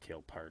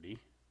cocktail party.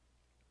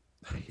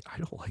 I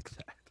don't like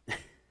that.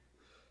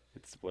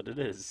 It's what it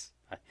is.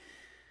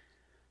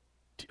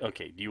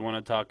 Okay, do you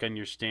want to talk on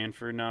your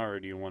Stanford now, or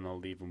do you want to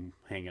leave them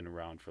hanging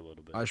around for a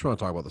little bit? I just want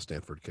to talk about the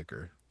Stanford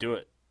kicker. Do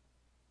it.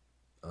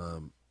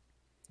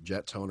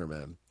 Jet Toner,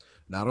 man.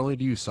 Not only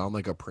do you sound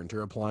like a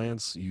printer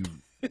appliance, you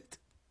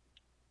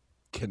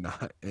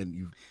cannot, and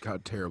you've got a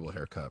terrible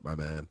haircut, my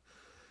man.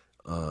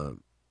 I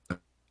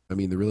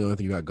mean, the really only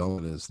thing you got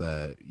going is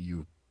that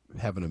you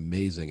have an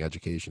amazing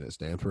education at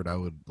Stanford, I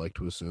would like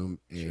to assume,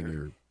 and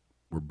Sure.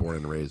 were born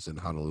and raised in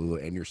Honolulu,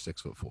 and you're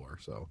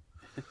 6'4", so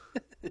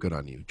good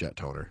on you, Jet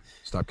Toner.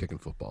 Stop kicking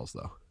footballs,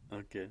 though.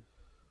 Okay.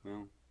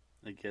 Well,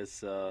 I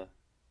guess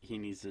he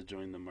needs to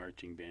join the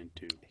marching band,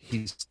 too.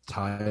 He's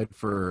tied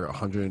for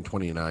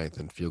 129th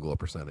in field goal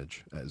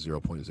percentage at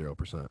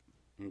 0.0%.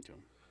 Okay.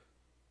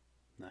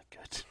 Not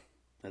good.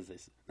 As they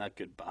say, not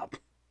good, Bob.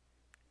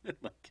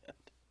 Not good.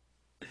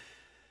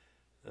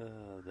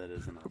 That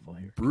is an awful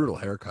haircut. Brutal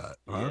haircut,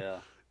 huh? Yeah.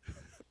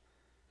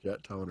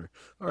 Jet Toner.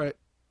 All right.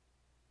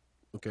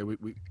 Okay,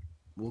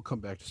 we'll come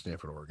back to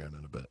Stanford, Oregon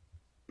in a bit.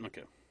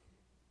 Okay.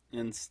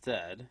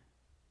 Instead,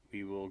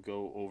 we will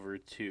go over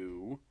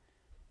to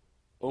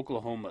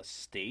Oklahoma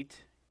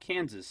State,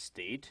 Kansas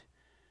State.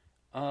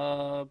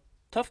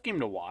 Tough game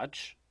to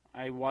watch.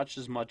 I watched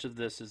as much of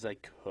this as I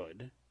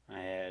could. I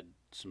had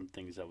some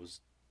things I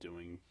was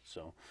doing,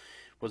 so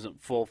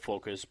wasn't full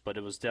focus, but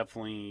it was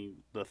definitely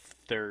the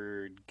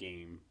third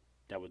game,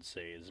 I would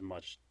say, as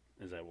much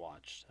as I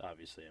watched.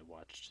 Obviously, I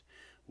watched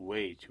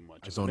way too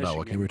much. I zoned out.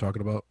 What game were you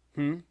talking about?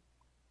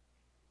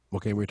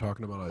 What game were you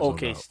talking about?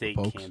 OK State,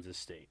 Kansas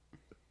State.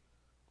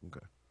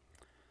 Okay.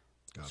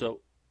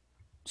 So,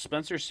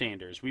 Spencer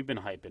Sanders, we've been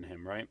hyping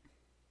him, right?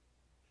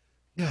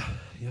 Yeah,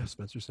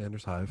 Spencer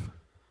Sanders Hive.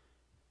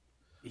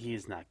 He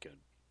is not good.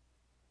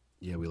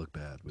 Yeah, we look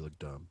bad. We look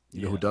dumb.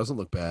 You know who doesn't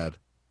look bad?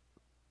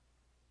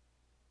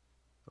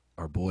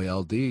 Our boy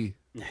LD.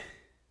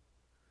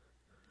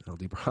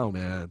 LD Brown,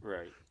 man.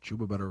 Right.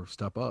 Chuba better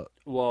step up.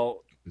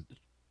 Well,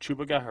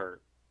 Chuba got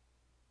hurt.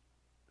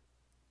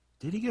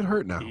 Did he get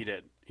hurt now? He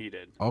did.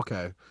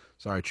 Okay.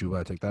 Sorry, Chuba.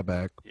 I take that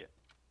back. Yeah.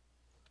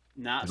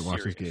 Not Didn't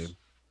serious. watch this game.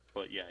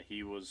 But yeah,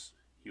 he was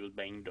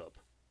banged up.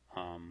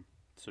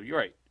 So you're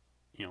right.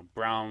 You know,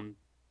 Brown,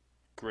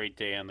 great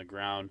day on the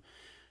ground,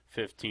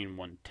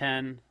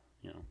 15-110.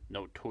 You know,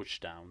 no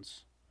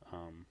touchdowns.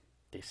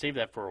 They saved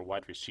that for a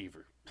wide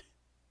receiver.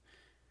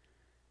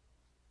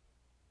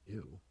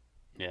 Ew.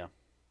 Yeah.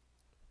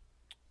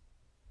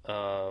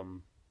 I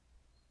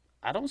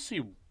don't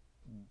see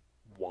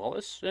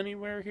Wallace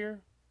anywhere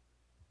here.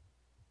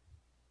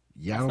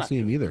 Yeah, I don't see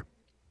him either.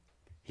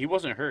 He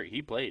wasn't hurt.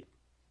 He played.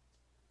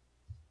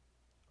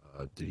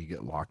 Did he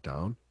get locked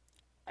down?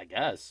 I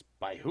guess.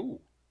 By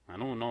who? I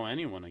don't know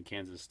anyone in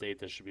Kansas State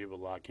that should be able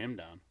to lock him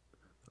down.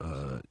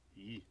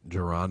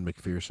 Jerron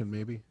McPherson,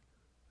 maybe?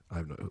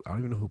 I don't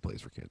even know who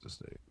plays for Kansas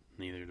State.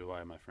 Neither do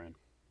I, my friend.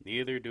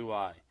 Neither do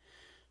I.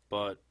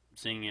 But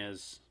seeing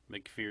as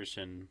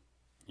McPherson,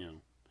 you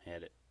know,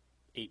 had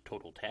 8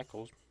 total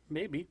tackles,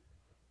 maybe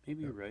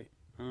you're right.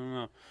 I don't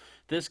know.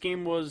 This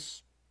game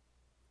was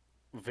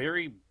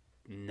very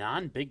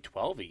non-Big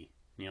 12-y.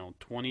 You know,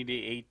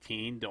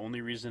 20-18. The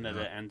only reason that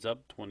it ends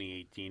up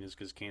 2018 is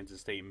because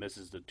Kansas State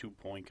misses the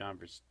two-point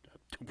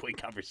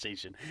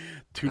conversion.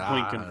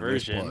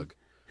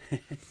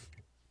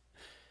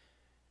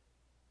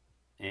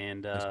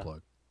 And nice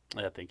plug.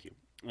 Yeah, thank you.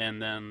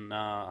 And then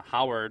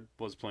Howard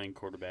was playing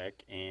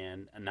quarterback,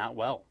 and not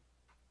well.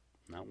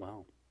 Not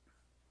well.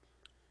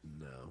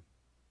 No.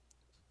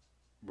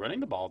 Running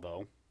the ball,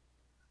 though,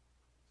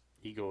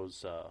 he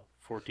goes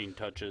 14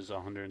 touches,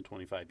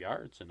 125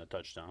 yards, and a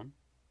touchdown.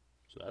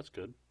 So that's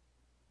good.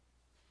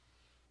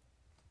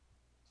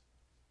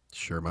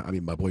 Sure.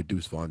 My boy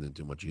Deuce Vaughn didn't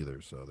do much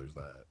either, so there's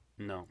that.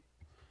 No.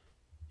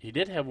 He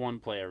did have one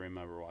play I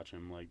remember watching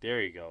him. Like,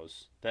 there he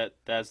goes.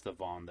 That's the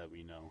Vaughn that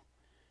we know.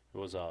 It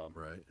was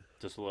right.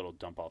 Just a little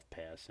dump-off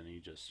pass, and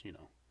he just, you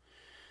know,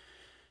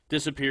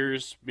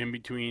 disappears in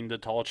between the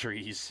tall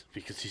trees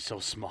because he's so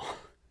small.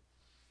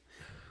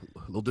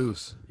 Little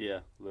Deuce.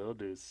 Yeah, Little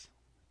Deuce.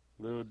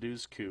 Little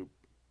Deuce Coop.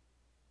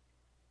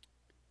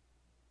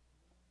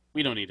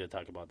 We don't need to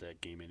talk about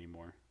that game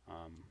anymore.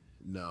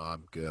 No,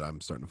 I'm good.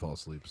 I'm starting to fall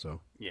asleep, so.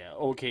 Yeah,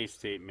 OK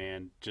State,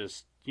 man.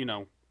 Just, you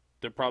know,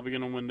 they're probably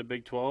going to win the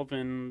Big 12,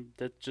 and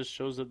that just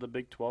shows that the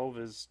Big 12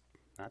 is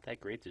not that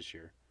great this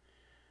year.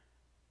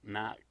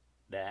 Not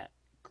that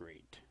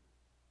great.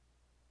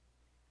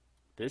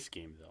 This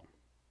game, though,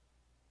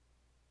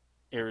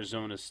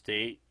 Arizona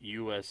State,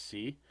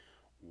 USC,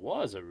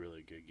 was a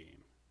really good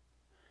game.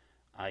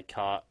 I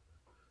caught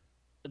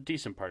a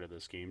decent part of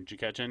this game. Did you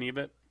catch any of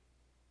it?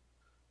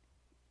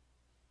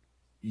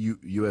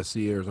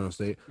 USC, Arizona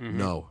State? Mm-hmm.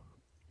 No.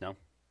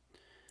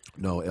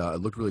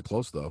 It looked really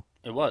close, though.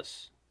 It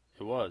was.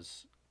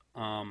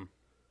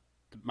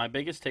 My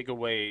biggest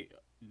takeaway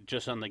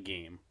just on the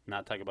game,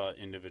 not talking about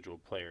individual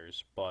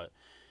players, but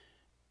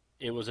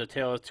it was a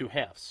tale of two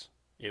halves.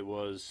 It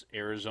was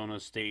Arizona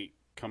State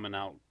coming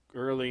out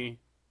early,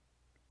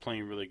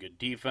 playing really good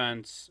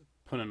defense,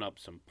 putting up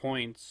some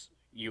points.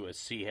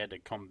 USC had to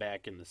come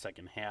back in the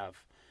second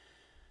half,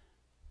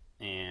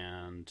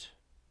 and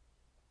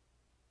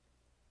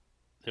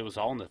it was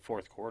all in the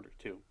fourth quarter,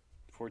 too.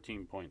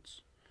 14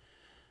 points.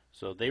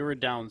 So they were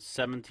down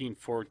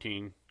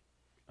 17-14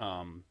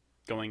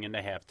 going into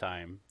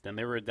halftime. Then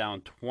they were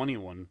down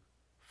 21-14.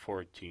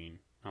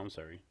 I'm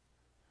sorry,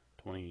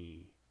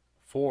 24-14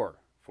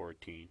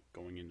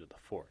 going into the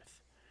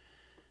fourth.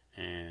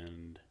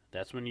 And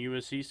that's when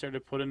USC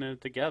started putting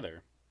it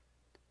together.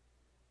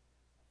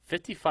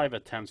 55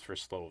 attempts for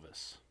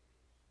Slovis.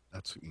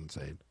 That's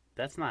insane.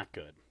 That's not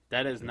good.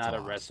 That is not a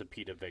lot.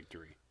 recipe to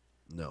victory.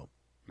 No.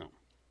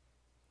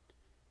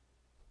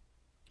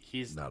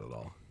 He's not at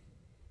all.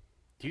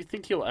 Do you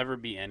think he'll ever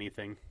be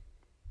anything?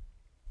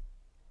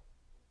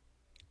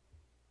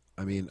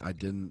 I mean, I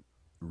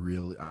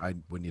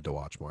would need to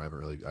watch more. I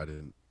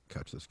didn't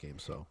catch this game,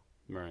 so.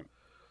 Right.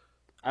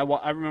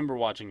 I remember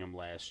watching him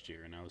last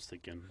year, and I was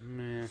thinking,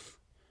 meh,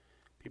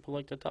 people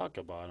like to talk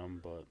about him,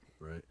 but.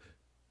 Right.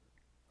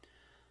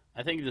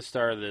 I think the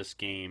star of this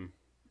game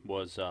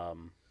was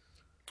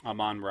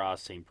Amon-Ra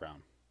St.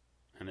 Brown.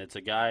 And it's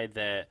a guy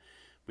that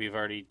we've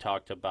already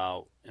talked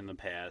about in the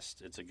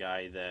past. It's a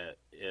guy that,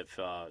 if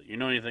you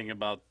know anything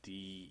about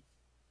the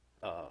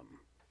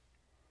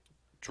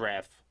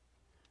draft,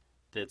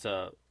 that's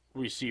a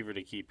receiver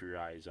to keep your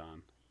eyes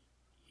on.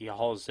 He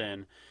hauls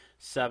in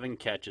 7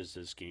 catches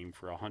this game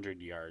for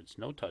 100 yards,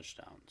 no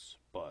touchdowns.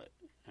 But,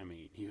 I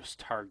mean, he was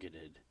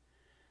targeted.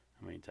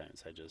 How many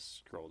times? I just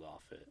scrolled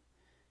off it.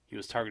 He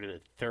was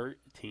targeted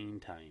 13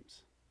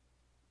 times.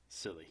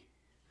 Silly.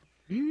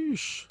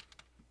 Yeesh.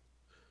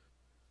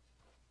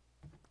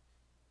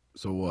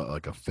 So what?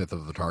 Like a fifth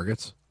of the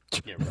targets?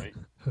 Yeah, right.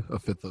 A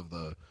fifth of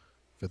the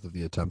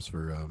attempts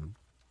for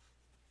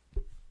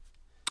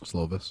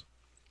Slovis.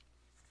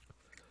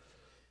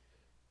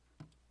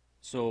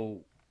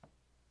 So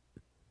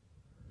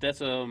that's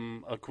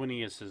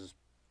Aquinius's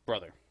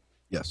brother.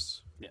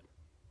 Yes.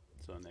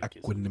 So in that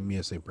case,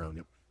 Equinemius St. Brown.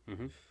 Yep.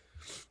 hmm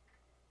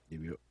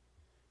Yep.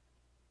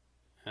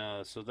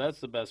 so that's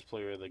the best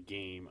player of the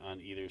game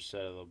on either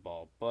side of the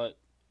ball. But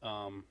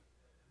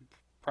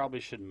probably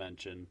should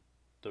mention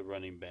the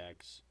running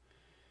backs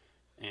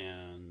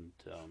and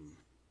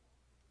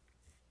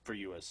for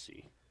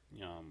USC.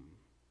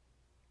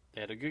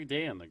 They had a good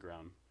day on the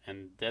ground,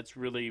 and that's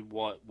really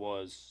what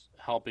was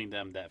helping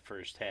them that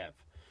first half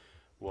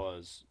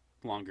was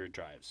longer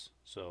drives.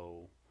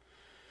 So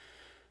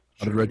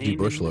How did Reggie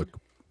Bush look?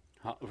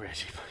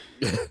 Reggie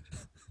Bush.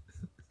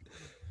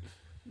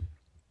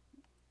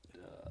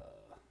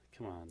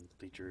 Come on,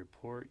 Bleacher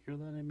Report, you're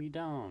letting me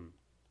down.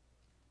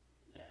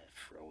 It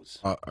froze.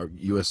 Are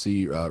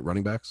USC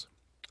running backs?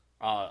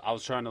 I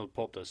was trying to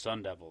pull up the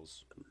Sun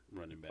Devils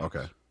running backs.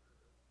 Okay.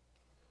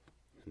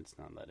 It's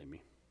not letting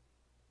me.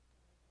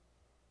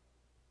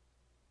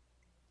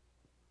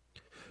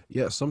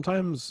 Yeah,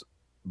 sometimes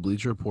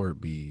Bleacher Report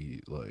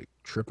be like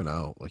tripping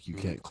out. Like you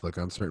can't click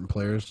on certain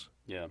players.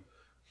 Yeah.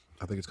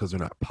 I think it's because they're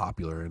not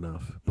popular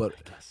enough. But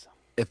I guess so.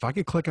 if I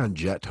could click on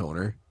Jet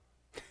Toner,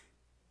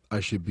 I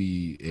should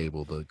be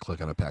able to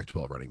click on a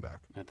Pac-12 running back.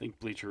 I think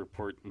Bleacher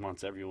Report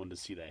wants everyone to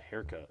see that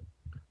haircut.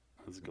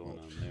 What's going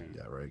on there?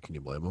 Yeah, right. Can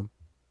you blame them?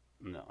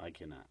 No, I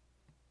cannot.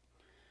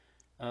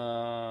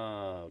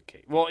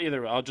 Okay. Well,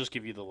 either way, I'll just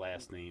give you the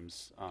last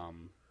names.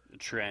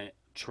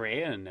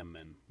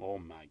 Trayanem. Oh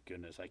my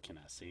goodness, I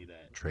cannot say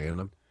that. Train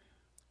them.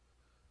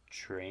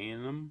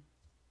 Trayanem.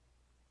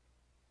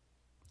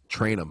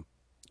 Train them.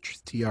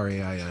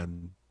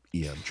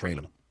 Trainem. Train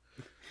them.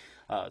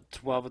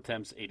 12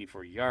 attempts,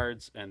 84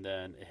 yards, and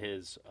then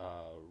his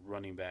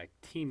running back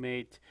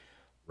teammate,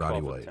 Roddy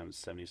 12 White. attempts,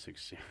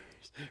 76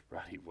 yards.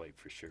 Roddy White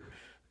for sure.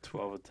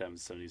 12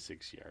 attempts,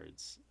 76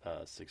 yards,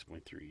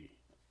 6.3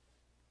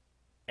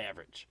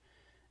 average.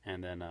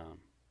 And then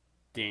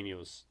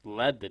Daniels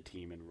led the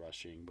team in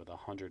rushing with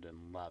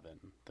 111,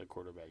 the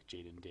quarterback,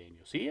 Jaden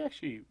Daniels.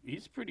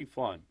 He's pretty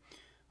fun.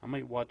 I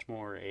might watch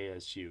more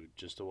ASU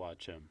just to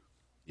watch him.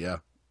 Yeah.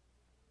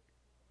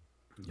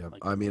 Yep.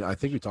 Like- I mean, I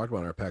think we talked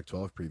about in our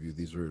Pac-12 preview.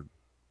 These were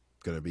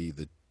going to be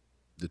the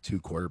 2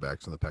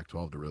 quarterbacks in the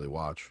Pac-12 to really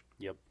watch.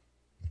 Yep.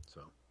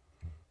 So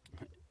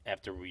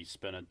After we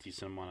spent a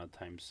decent amount of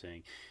time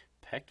saying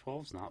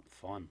Pac-12's not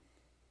fun.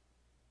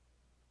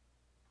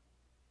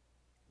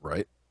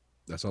 right,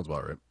 that sounds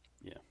about right.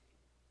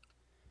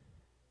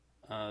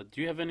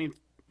 Do you have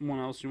anyone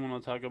else you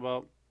want to talk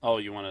about? Oh,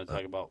 you want to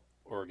talk about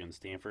Oregon,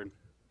 Stanford?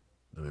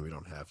 I mean, we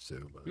don't have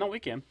to, but No, we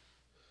can.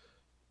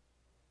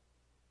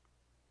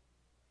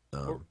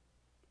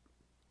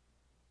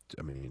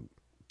 I mean,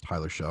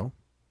 Tyler Shaw.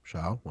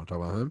 Want to talk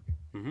about him?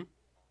 Mhm.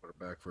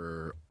 Quarterback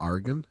for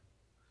Oregon.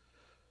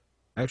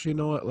 Actually, you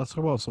know what? Let's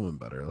talk about someone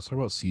better. Let's talk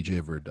about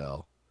CJ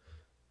Verdell,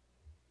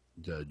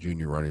 the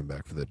junior running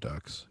back for the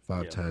Ducks.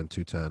 5'10",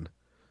 210,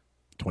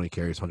 20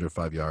 carries,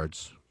 105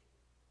 yards,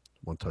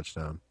 1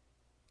 touchdown,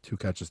 2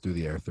 catches through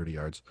the air, 30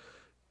 yards.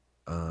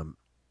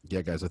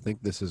 Yeah, guys, I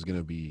think this is going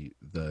to be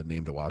the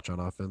name to watch on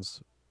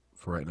offense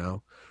for right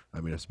now.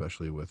 I mean,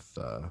 especially with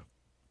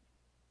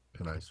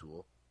Penei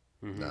Sewell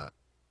Mhm. not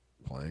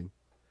playing.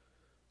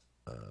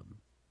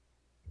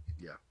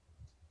 Yeah.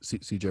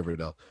 CJ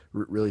Verdell,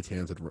 really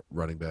talented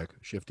running back,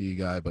 shifty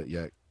guy, but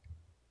yet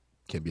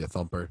can be a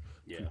thumper.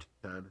 Yeah.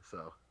 210,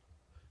 so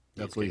He's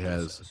definitely good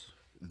has size.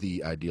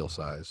 the ideal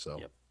size. So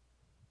Yep.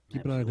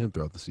 keep an eye on him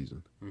throughout the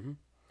season. Mm-hmm.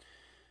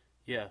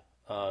 Yeah.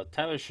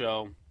 Tyler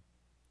Shaw,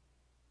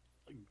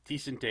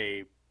 decent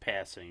day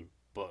passing,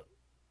 but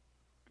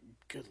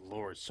good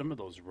Lord, some of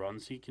those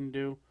runs he can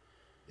do.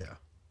 Yeah.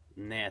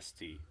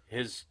 Nasty.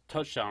 His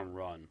touchdown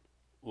run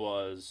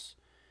was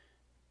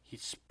he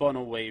spun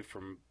away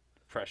from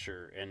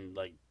pressure and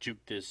like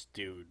juked this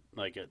dude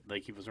like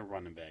he was a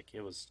running back.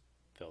 It was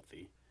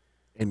filthy.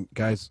 And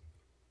guys,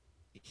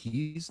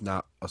 he's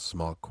not a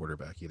small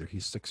quarterback either.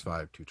 He's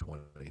 6'5",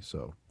 220.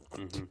 So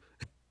Mm-hmm.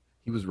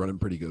 he was running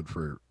pretty good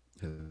for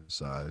his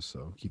size.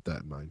 So keep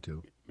that in mind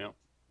too. Yep.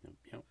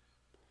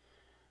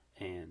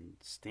 And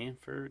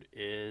Stanford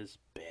is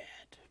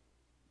bad.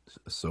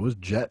 So is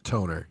Jet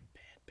Toner.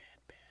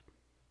 Bad.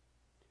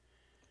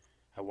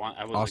 I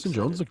I was Austin excited.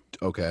 Jones looked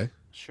okay.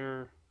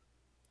 Sure.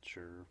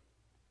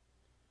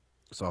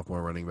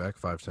 Sophomore running back,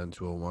 5'10",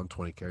 201,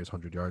 20 carries,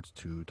 100 yards,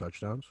 2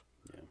 touchdowns.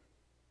 Yeah.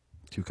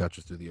 2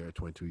 catches through the air,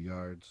 22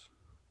 yards.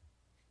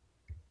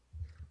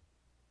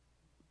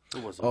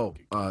 It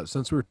wasn't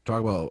Since we were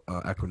talking about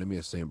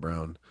Equanimous St.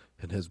 Brown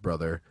and his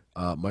brother,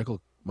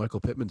 Michael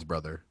Pittman's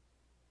brother,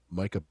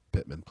 Micah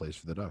Pittman, plays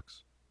for the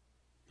Ducks.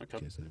 okay.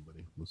 In case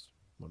anybody was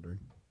wondering.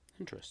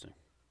 Interesting.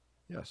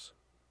 Yes.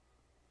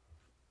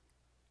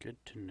 Good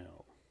to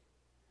know.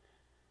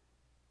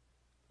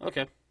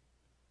 Okay.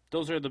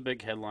 Those are the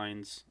big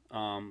headlines.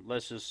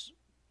 Let's just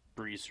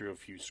breeze through a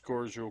few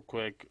scores real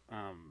quick.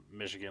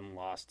 Michigan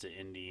lost to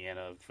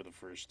Indiana for the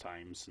first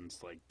time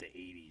since like the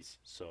 80s.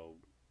 So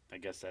I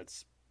guess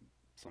that's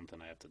something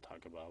I have to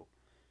talk about.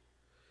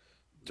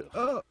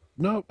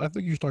 No, I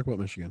think you should talk about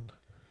Michigan.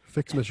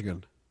 Fix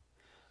Michigan.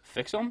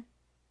 Fix them?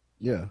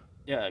 Yeah.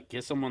 Yeah,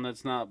 get someone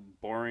that's not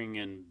boring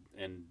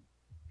and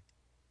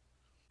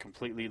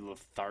completely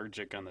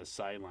lethargic on the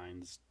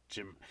sidelines.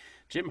 Jim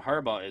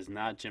Harbaugh is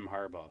not Jim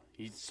Harbaugh.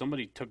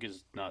 Somebody took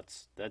his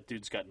nuts. That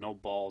dude's got no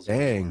balls.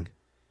 Dang.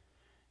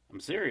 I'm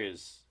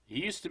serious.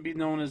 He used to be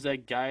known as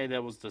that guy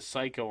that was the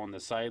psycho on the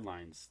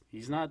sidelines.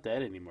 He's not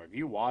that anymore. If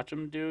you watch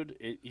him, dude,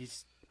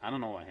 I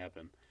don't know what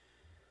happened.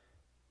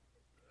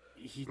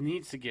 He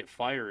needs to get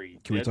fiery.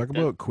 Can we talk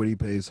about Kwity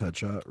Paye's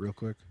headshot real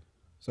quick?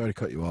 Sorry to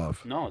cut you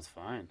off. No, it's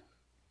fine.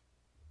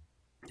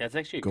 That's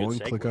actually a Go good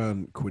and segue. click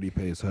on Kwity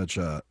Paye's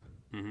headshot.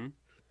 Mm-hmm.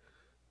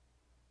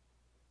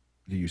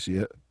 Do you see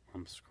it?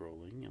 I'm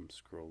scrolling.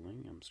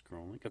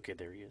 Okay,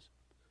 there he is.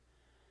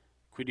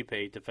 Kwity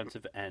Paye,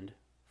 defensive end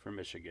for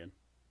Michigan.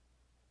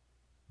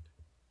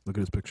 Look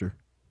at his picture.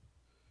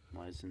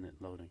 Why isn't it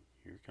loading?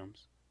 Here it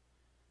comes.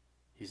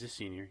 He's a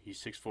senior.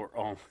 He's 6'4".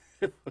 Oh.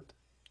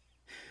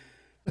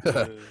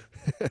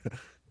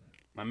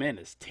 My man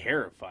is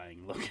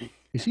terrifying looking.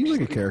 He seems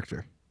like a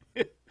character.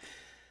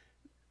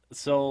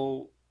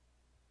 So,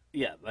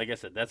 yeah, like I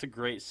said, that's a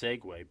great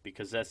segue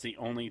because that's the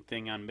only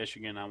thing on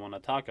Michigan I want to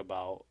talk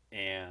about.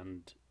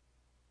 And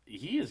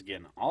he is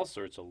getting all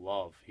sorts of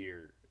love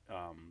here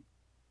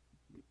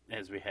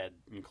as we head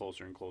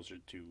closer and closer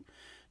to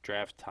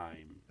draft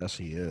time. Yes,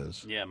 he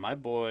is. Yeah, my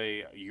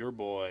boy, your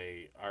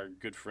boy, our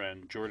good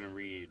friend Jordan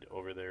Reed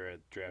over there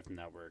at Draft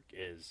Network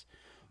is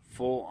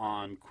full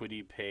on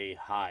Kwity Paye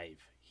hive.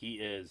 He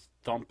is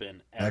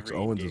thumping every Max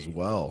Owens game. as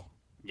well.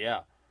 Yeah.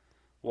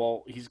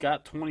 Well, he's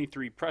got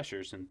 23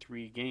 pressures in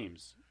 3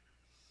 games.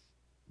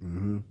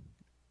 Mm-hmm.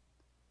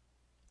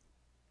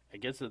 I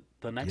guess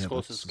the next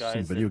closest guy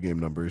some is video game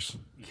numbers.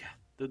 Yeah.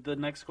 The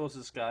next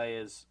closest guy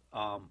is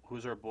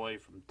who's our boy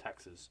from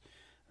Texas.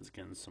 Is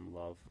getting some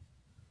love.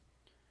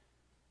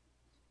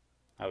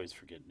 I always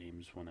forget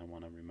names when I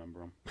want to remember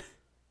them.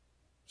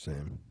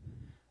 Same.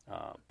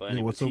 But Yeah,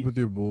 anyways, what's up with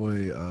your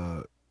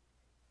boy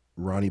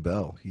Ronnie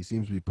Bell? He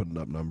seems to be putting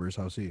up numbers.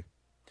 How's he?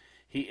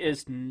 He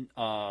is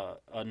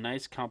a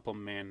nice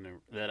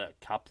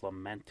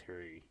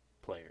complementary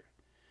player.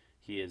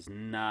 He is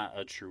not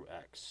a true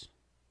X,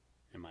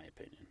 in my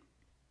opinion.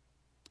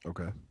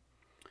 Okay.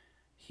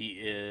 He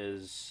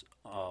is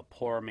a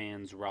poor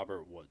man's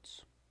Robert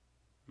Woods,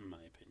 in my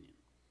opinion.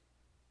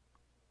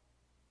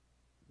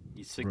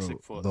 He's 6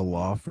 foot. The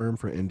law firm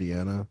for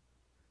Indiana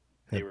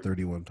They were-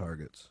 31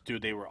 targets.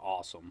 Dude, they were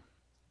awesome.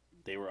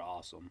 They were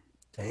awesome.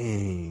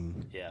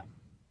 Dang. Yeah.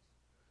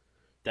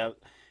 That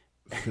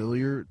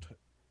Fillier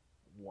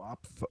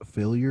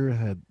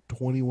had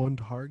 21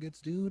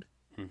 targets, dude.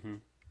 mm-hmm.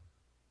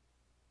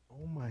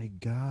 Oh my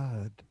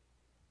god.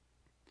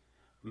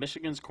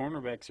 Michigan's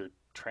cornerbacks are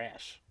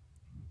trash.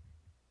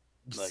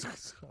 Like-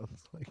 Sounds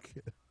like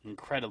it.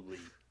 Incredibly,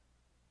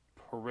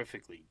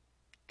 horrifically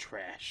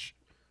trash.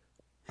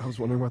 I was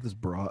wondering why this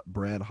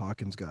Brad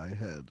Hawkins guy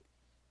had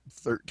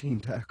 13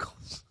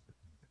 tackles.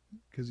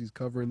 Because he's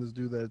covering this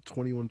dude that had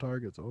 21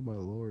 targets. Oh my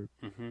lord.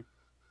 Mm-hmm.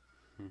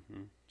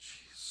 Mm-hmm.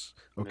 Jeez.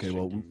 Okay,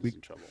 well, Michigan's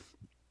in trouble.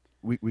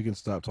 we can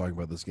stop talking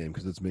about this game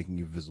because it's making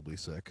you visibly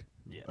sick.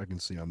 Yeah. I can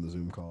see on the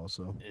Zoom call,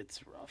 so.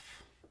 It's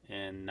rough.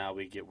 And now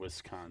we get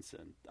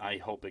Wisconsin. I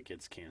hope it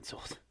gets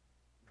canceled.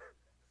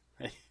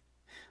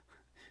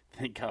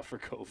 Thank God for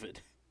COVID.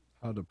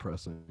 How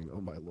depressing.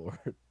 Oh my lord.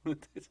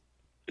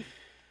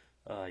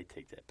 I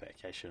take that back.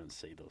 I shouldn't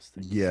say those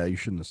things. Yeah, you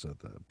shouldn't have said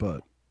that,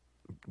 but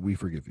we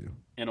forgive you.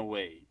 In a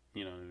way,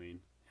 you know what I mean?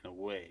 In a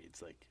way,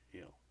 it's like,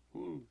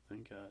 ooh,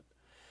 thank God.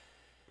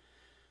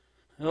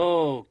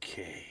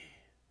 Okay.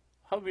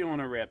 How do we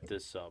want to wrap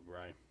this up,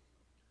 Ryan?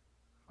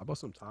 How about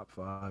some top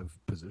 5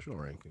 positional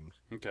rankings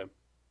Okay.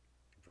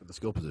 for the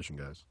skill position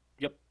guys?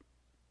 Yep.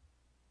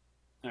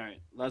 All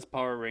right. Let's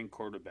power rank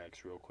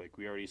quarterbacks real quick.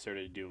 We already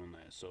started doing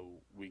that. So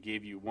we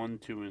gave you 1,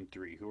 2, and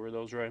 3. Who are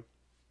those, Ryan?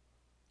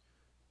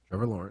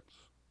 Trevor Lawrence,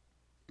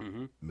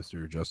 Mm-hmm.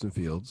 Mr. Justin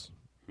Fields,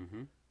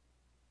 Mm-hmm.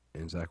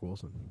 and Zach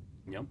Wilson.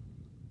 Yep.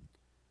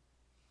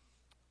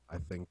 I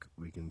think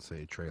we can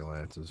say Trey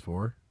Lance is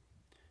 4.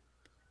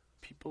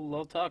 People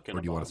love talking about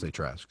Or do you want to him. say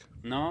Trask?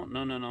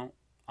 No.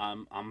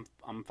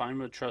 I'm fine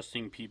with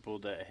trusting people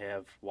that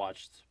have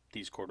watched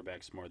these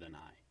quarterbacks more than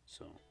I.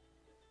 So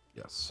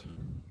Yes.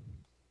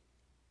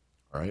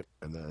 All right,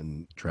 and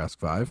then Trask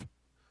 5.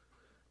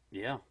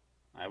 Yeah,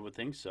 I would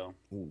think so.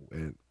 Ooh,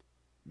 and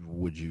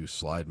would you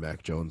slide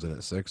Mac Jones in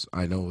at 6?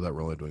 I know that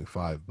we're only doing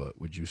 5, but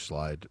would you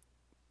slide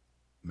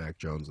Mac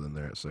Jones in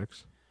there at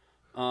 6?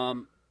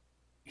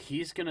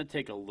 He's gonna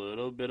take a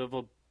little bit of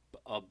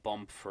a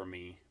bump for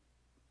me,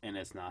 and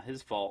it's not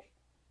his fault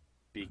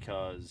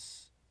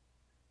because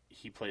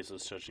he plays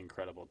with such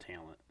incredible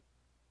talent.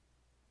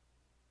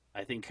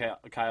 I think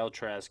Kyle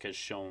Trask has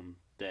shown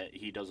that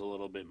he does a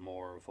little bit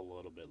more with a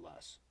little bit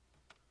less.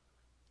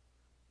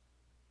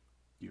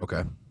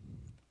 Okay.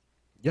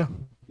 Yeah.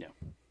 Yeah.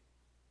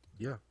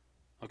 Yeah.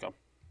 Okay.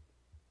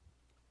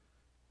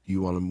 Do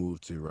you want to move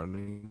to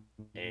running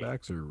Hey.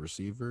 backs or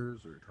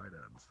receivers or tight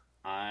ends?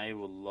 I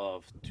would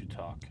love to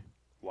talk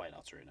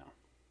wideouts right now.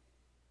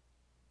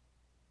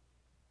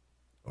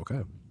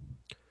 Okay.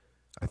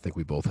 I think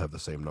we both have the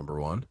same number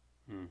 1.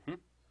 Mm-hmm.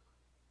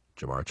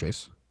 Jamar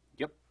Chase.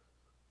 Yep.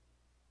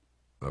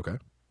 Okay.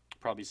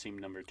 Probably seam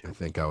number I 2.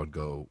 think I would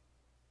go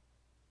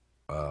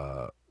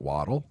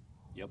Waddle.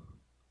 Yep.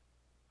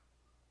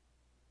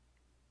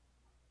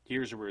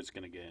 Here's where it's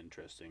going to get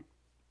interesting.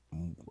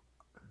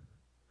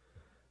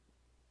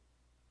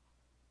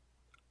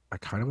 I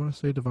kind of want to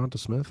say Devonta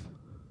Smith,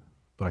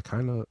 but I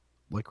kind of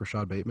like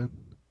Rashad Bateman.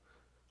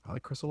 I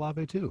like Chris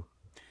Olave too.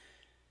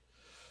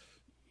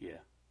 Yeah.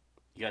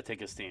 You got to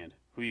take a stand.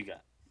 Who you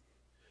got?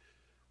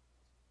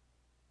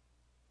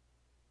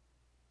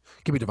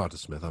 Give me Devonta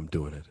Smith. I'm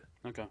doing it.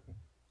 Okay.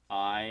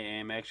 I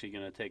am actually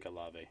going to take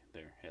Olave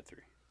there at 3.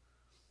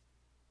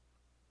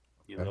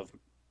 Okay.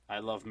 I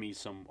love me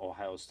some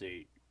Ohio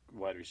State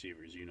wide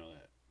receivers. You know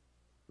that.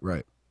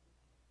 Right.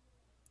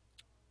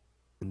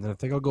 And then I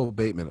think I'll go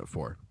Bateman at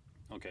 4.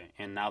 Okay.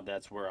 And now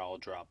that's where I'll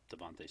drop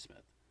Devontae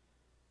Smith.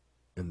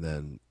 And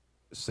then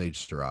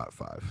Sage Surratt at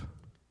 5.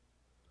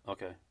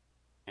 Okay.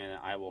 And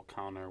I will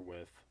counter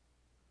with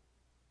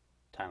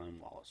Tylen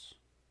Wallace.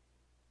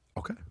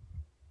 Okay.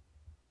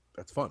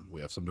 That's fun.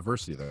 We have some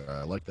diversity there.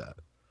 I like that.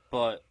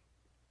 But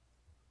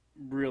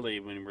really,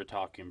 when we're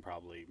talking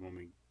probably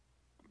when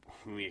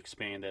we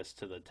expand this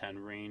to the 10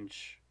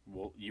 range,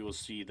 you will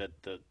see that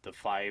the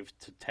 5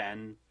 to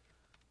 10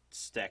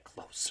 stack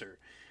closer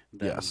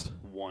than Yes.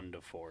 1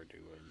 to 4 do,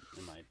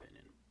 in my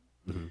opinion.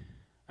 Mm-hmm.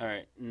 All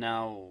right,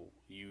 now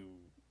you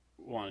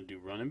want to do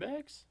running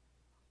backs?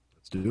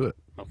 Let's do it.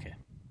 Okay,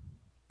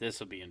 this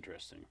will be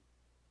interesting.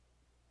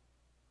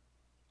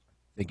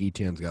 I think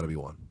Etienne's got to be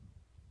 1.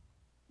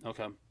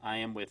 Okay, I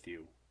am with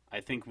you. I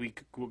think we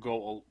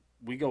go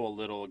a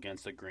little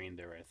against the grain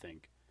there. I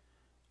think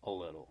a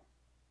little.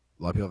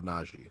 A lot of people have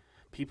Najee.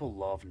 People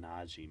love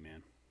Najee,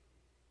 man.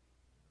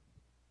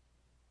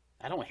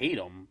 I don't hate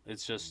him.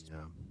 It's just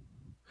Yeah.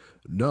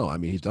 No, I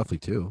mean he's definitely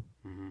 2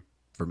 Mhm.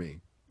 for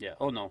me. Yeah.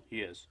 Oh no,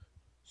 he is.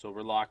 So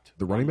we're locked.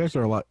 The running backs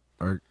are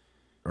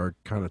are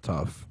kind of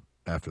tough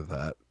after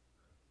that.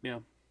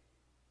 Yeah.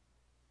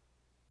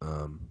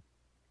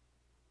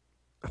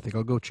 I think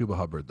I'll go Chuba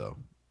Hubbard though.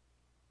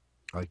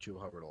 I like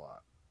Chuba Hubbard a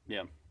lot.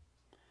 Yeah.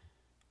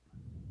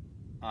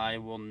 I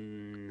will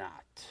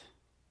not.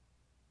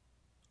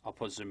 I'll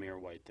put Zamir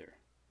White there.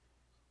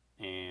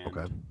 And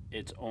Okay.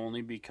 it's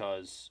only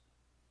because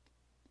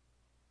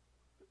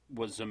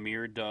what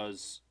Zamir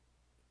does,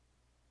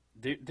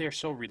 they're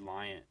so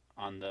reliant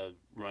on the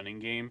running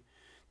game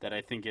that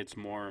I think it's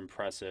more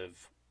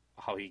impressive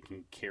how he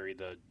can carry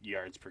the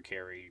yards per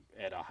carry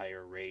at a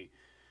higher rate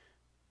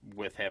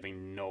with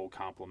having no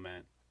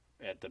complement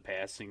at the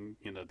passing,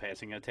 the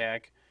passing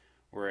attack.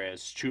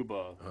 Whereas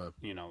Chuba,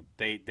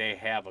 they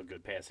have a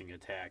good passing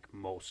attack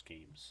most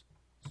games.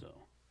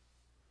 So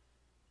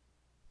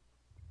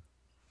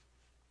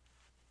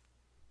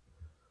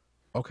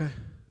Okay.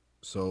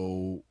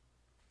 So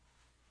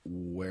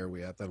where are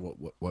we at then?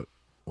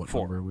 What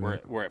 4. number are we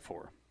at? We're at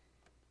 4.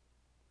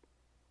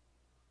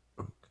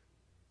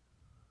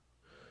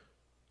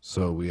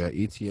 So we got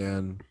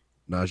ETN,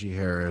 Najee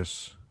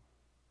Harris.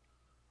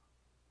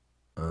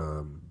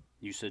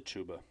 You said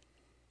Chuba.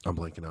 I'm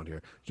blanking out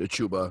here.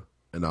 Chuba,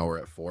 and now we're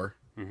at 4.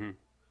 Mm-hmm.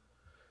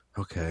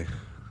 Okay.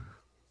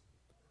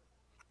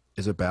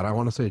 Is it bad? I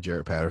want to say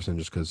Jarrett Patterson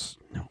just because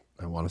No.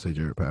 I want to say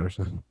Jarrett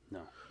Patterson.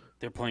 No.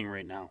 They're playing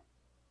right now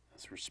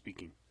as we're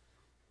speaking.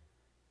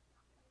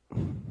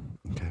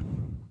 Okay.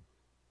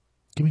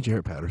 Give me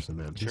Jarrett Patterson,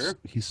 man. Sure.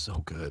 He's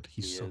so good.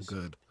 He's He so is.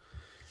 good.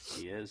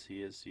 He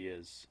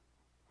is.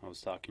 I was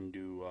talking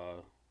to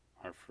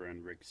our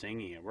friend Rick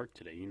Zingy at work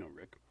today. You know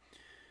Rick.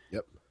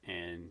 Yep.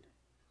 And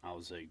I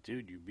was like,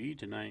 dude, you beat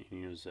tonight.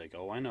 And he was like,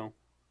 oh, I know.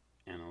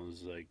 And I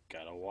was like,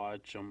 gotta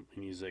watch him.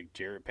 And he's like,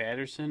 Jarrett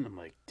Patterson? I'm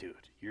like,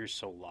 dude, you're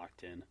so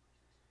locked in.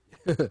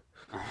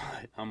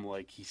 I'm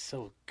like, he's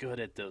so good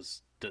at the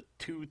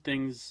 2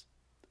 things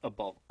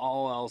above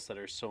all else that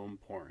are so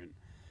important.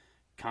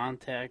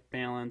 Contact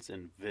balance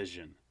and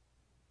vision.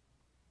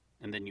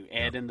 And then you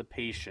add in the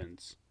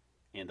patience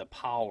and the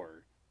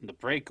power and the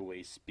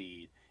breakaway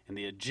speed and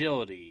the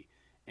agility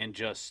and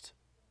just,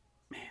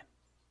 man,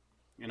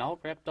 and all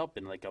wrapped up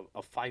in like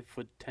a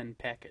 5'10"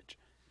 package.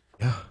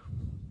 Yeah.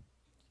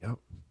 Yep.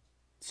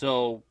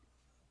 So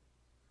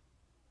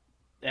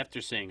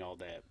after saying all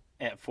that,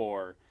 at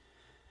 4,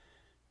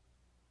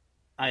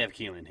 I have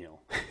Keelan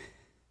Hill.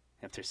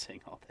 After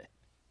saying all that.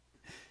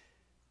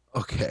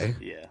 Okay.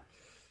 Yeah.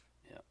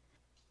 Yeah.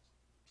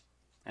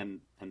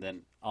 And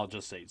then I'll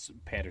just say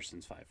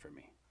Patterson's 5 for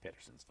me.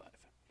 Patterson's 5.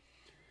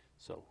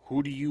 So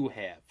who do you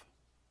have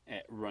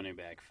at running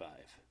back 5?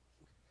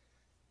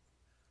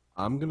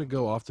 I'm going to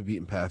go off the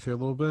beaten path here a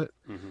little bit.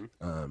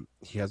 Mm-hmm.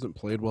 He hasn't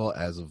played well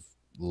as of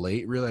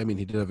late, really. I mean,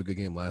 he did have a good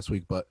game last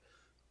week, but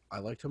I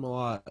liked him a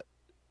lot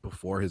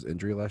before his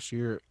injury last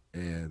year,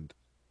 and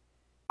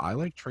I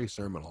like Trey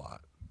Sermon a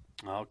lot.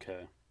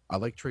 Okay. I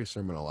like Trey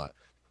Sermon a lot.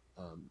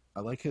 I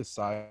like his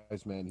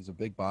size, man. He's a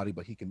big body,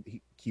 but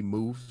he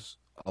moves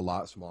a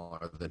lot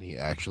smaller than he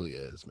actually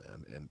is,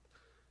 man.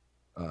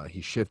 And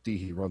he's shifty.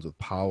 He runs with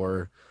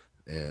power,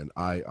 and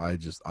I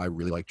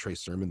really like Trey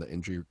Sermon. The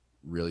injury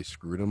really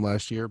screwed him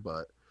last year,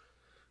 but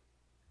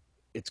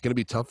it's going to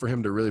be tough for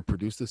him to really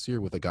produce this year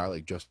with a guy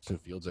like Justin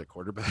Fields at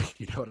quarterback.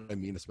 You know what I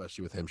mean?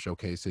 Especially with him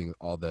showcasing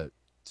all that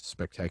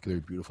spectacular,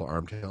 beautiful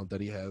arm talent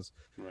that he has.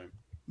 Right.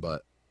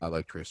 But I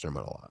like Trey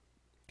Sermon a lot.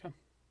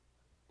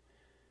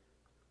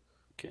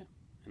 Okay.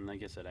 And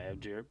like I said, I have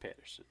Jared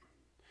Patterson.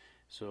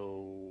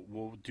 So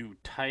we'll do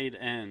tight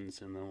ends,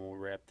 and then we'll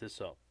wrap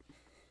this up.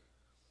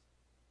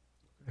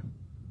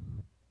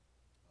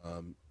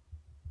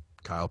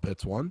 Kyle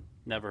Pitts 1.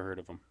 Never heard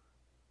of him.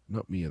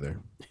 Not me either.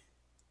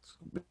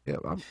 Yeah,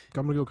 I'm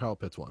gonna go Kyle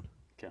Pitts 1.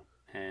 Okay.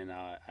 And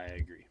I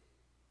agree.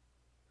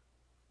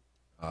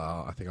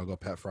 I think I'll go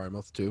Pat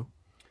Frymouth 2.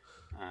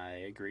 I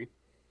agree.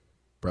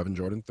 Brevin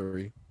Jordan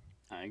 3.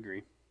 I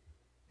agree.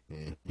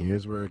 And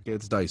here's where it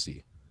gets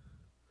dicey.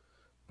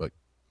 But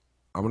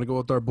I'm gonna go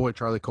with our boy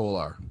Charlie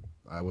Kolar,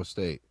 Iowa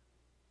State.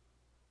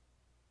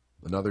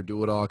 Another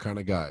do-it-all kind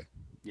of guy.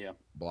 Yeah.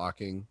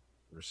 Blocking,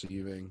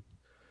 receiving,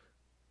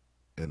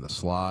 in the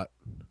slot,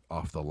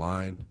 off the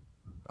line,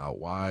 out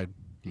wide.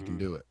 He can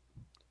do it.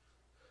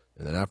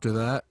 And then after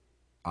that,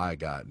 I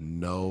got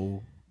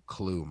no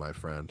clue, my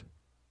friend.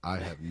 I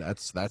have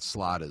that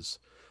slot is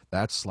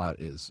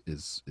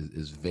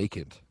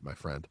vacant, my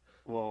friend.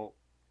 Well,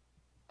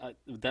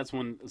 that's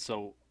when.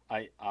 So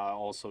I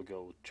also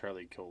go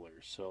Charlie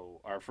Kohler.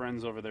 So our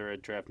friends over there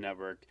at Draft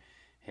Network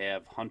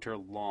have Hunter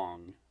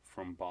Long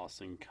from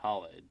Boston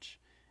College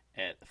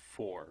at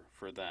 4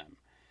 for them.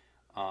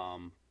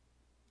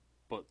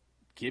 But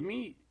give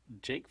me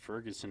Jake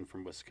Ferguson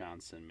from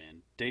Wisconsin,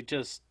 man. They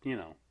just,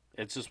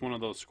 it's just one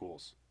of those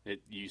schools.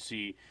 You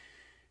see,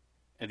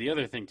 and the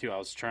other thing too, I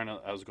was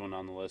going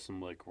down the list.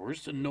 I'm like,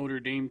 where's the Notre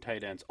Dame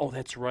tight ends? Oh,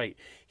 that's right,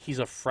 he's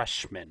a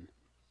freshman.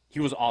 He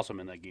was awesome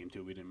in that game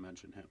too. We didn't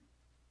mention him.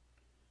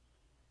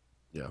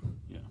 Yeah.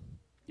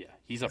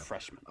 He's a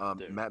freshman.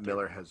 Matt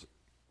Miller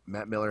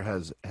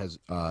has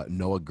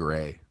Noah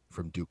Gray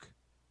from Duke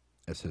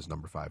as his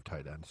number 5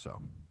 tight end.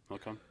 So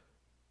okay,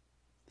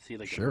 is he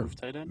like sure. a move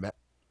tight end?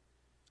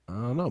 I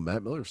don't know.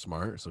 Matt Miller's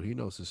smart, so he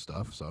knows his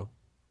stuff. So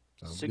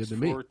sounds good to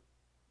me.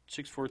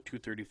 6'4",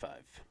 235.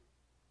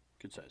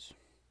 Good size.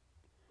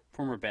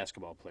 Former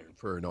basketball player.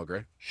 For Noah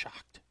Gray?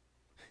 Shocked.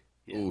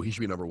 Yeah. Oh, he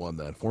should be number 1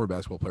 then. Former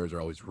basketball players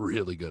are always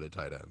really good at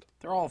tight end.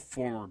 They're all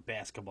former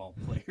basketball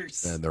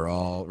players. And they're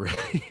all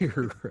right.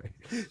 You're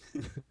right.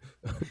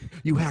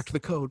 You hacked the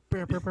code.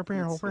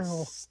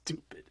 So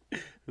stupid.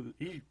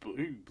 He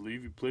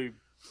believe he played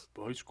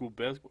high school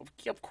basketball.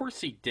 Yeah, of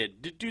course he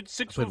did. The dude's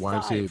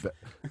 6'5".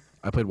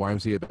 I played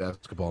YMCA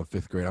basketball in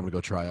 5th grade. I'm gonna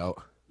go try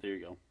out. There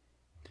you go.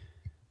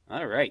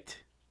 All right.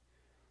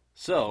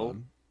 So,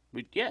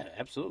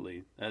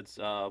 absolutely. That's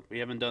we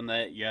haven't done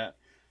that yet.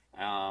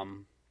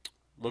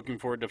 Looking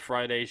forward to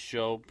Friday's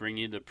show, bring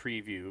you the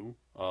preview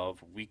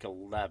of Week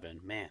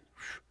 11. Man,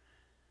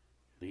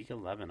 Week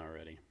 11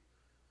 already.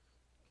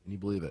 Can you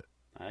believe it?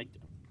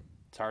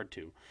 It's hard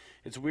to.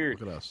 It's weird.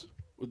 Look at us.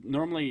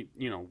 Normally,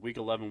 Week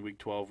 11, Week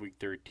 12, Week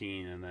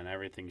 13, and then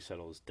everything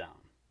settles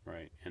down,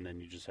 right? And then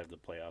you just have the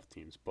playoff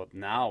teams. But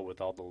now, with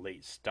all the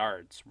late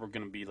starts, we're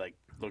going to be,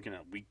 looking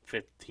at Week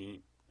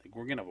 15.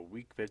 We're going to have a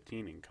Week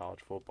 15 in college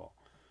football.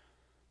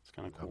 It's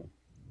kind of cool.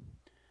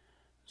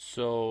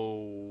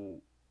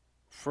 So,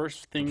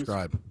 first things...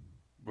 Subscribe.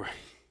 Right.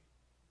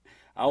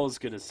 I was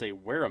going to say,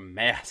 wear a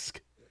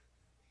mask.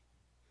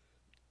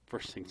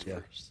 First things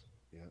first.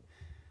 Yeah.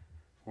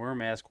 Wear a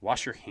mask,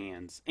 wash your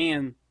hands,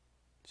 and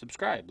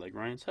subscribe, like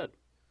Ryan said.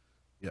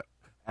 Yeah.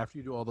 After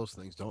you do all those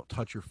things, don't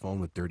touch your phone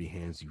with dirty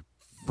hands, you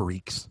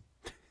freaks.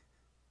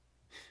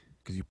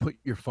 Because you put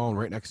your phone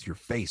right next to your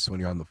face when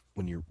you're on the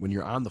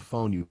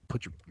phone. You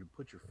put your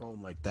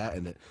phone like that,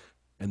 and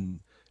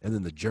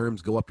then the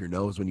germs go up your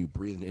nose when you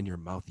breathe in your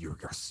mouth. You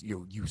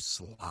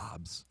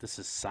slobs. This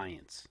is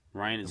science.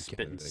 Ryan is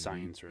spitting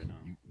science right now.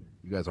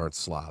 You guys aren't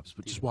slobs,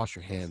 but just wash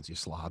your hands, you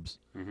slobs.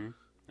 Mm-hmm.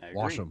 I agree.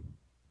 Wash them.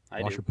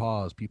 Wash your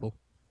paws, people.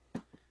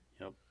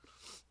 Yep.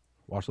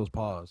 Wash those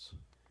paws.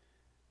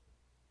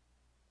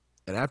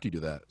 And after you do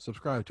that,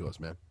 subscribe to us,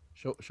 man.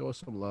 Show us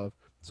some love.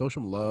 Show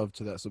some love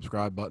to that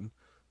subscribe button.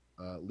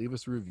 Leave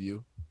us a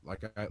review.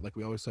 Like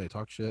we always say,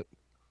 talk shit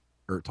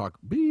or talk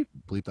beep.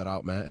 Bleep that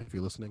out, Matt, if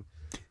you're listening.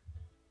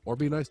 Or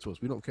be nice to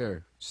us. We don't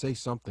care. Say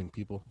something,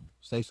 people.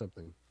 Say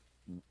something.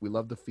 We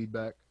love the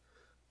feedback.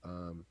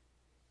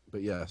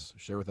 But yes,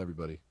 share with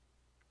everybody.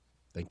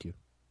 Thank you.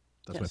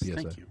 That's my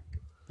PSA.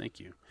 Thank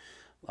you.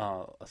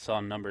 I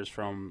saw numbers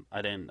from,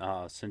 I didn't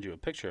send you a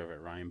picture of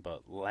it, Ryan,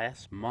 but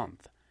last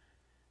month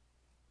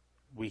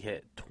we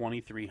hit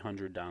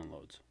 2,300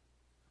 downloads.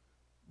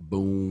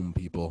 Boom,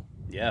 people.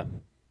 Yeah.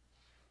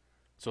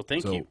 So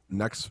thank you.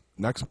 Next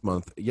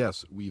month,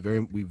 yes, we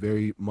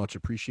very much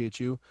appreciate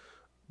you.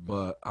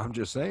 But I'm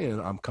just saying,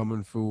 I'm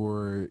coming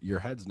for your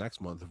heads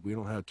next month. If we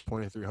don't have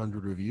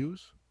 2,300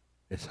 reviews,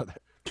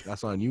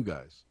 that's on you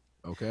guys.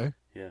 Okay?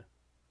 Yeah.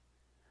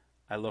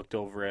 I looked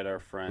over at our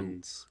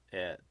friends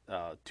at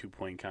 2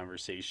 Point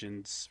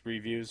Conversations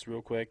reviews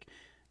real quick,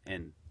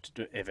 and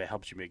if it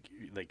helps you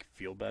make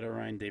feel better,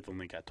 Ryan, they've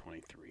only got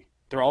 23.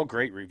 They're all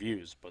great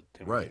reviews, but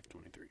they only have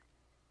 23.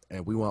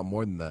 And we want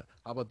more than that.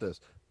 How about this?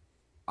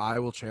 I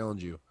will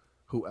challenge you.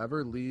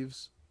 Whoever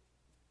leaves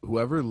a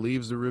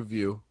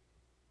review,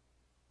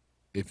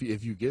 if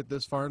you get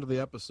this far into the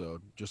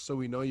episode, just so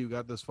we know you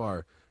got this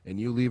far, and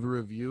you leave a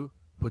review,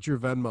 put your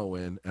Venmo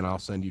in, and I'll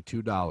send you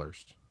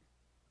 $2.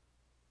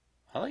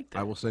 I like that.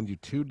 I will send you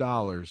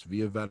 $2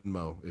 via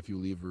Venmo if you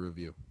leave a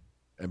review,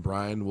 and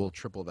Brian will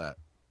triple that.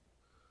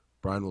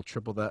 Brian will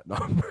triple that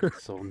number.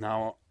 So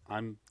now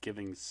I'm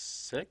giving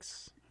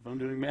 6, if I'm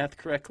doing math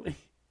correctly.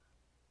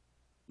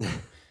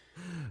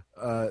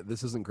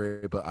 This isn't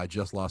great, but I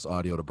just lost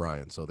audio to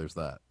Brian, so there's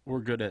that. We're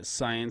good at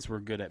science. We're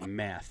good at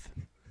math.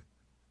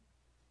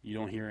 You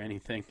don't hear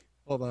anything.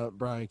 Hold on,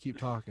 Brian. Keep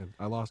talking.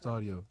 I lost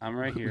audio. I'm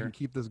right here. We can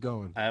keep this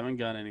going. I haven't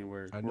gone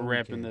anywhere. We're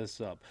wrapping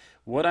this up.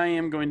 What I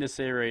am going to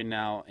say right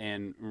now,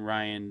 and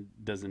Ryan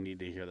doesn't need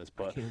to hear this,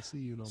 but I can't see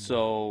you no more.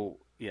 So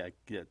yeah.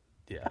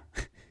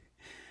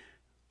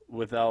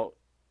 Without,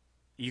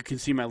 you can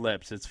see my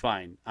lips. It's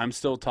fine. I'm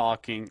still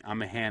talking. I'm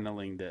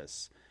handling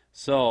this.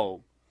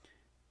 So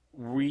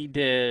we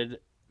did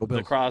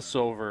the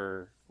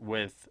crossover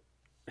with.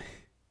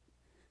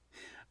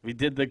 We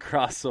did the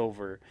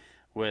crossover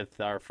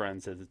with our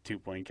friends at the 2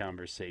 Point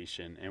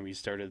Conversation, and we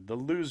started the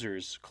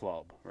Losers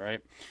Club, right?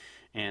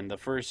 And the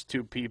first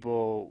two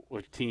people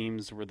with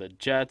teams were the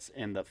Jets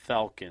and the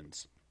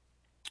Falcons.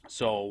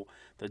 So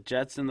the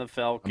Jets and the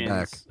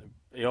Falcons.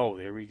 Oh,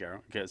 there we go.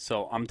 Okay,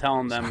 so I'm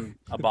telling them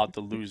about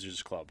the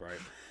Losers Club, right?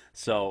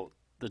 So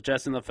the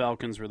Jets and the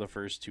Falcons were the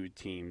first two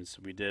teams.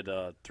 We did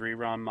a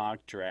 3-round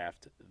mock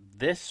draft.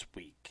 This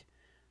week,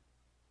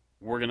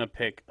 we're going to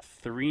pick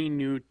 3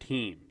 new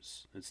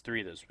teams. It's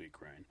 3 this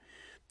week, Ryan.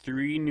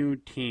 3 new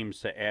teams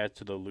to add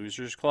to the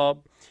Losers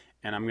Club,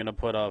 and I'm going to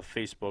put a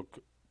Facebook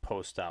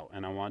post out,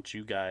 and I want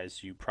you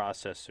guys, you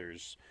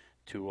processors,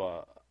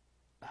 to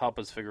help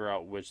us figure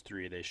out which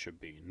 3 they should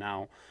be.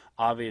 Now,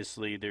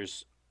 obviously,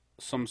 there's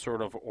some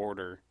sort of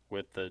order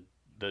with the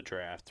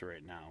draft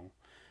right now,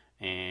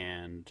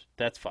 and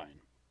that's fine.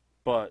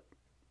 But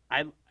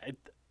I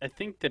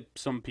think that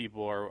some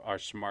people are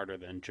smarter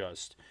than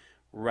just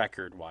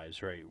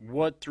record-wise, right?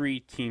 What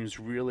 3 teams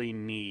really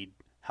need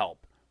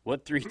help?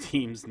 What 3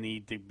 teams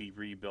need to be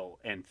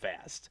rebuilt and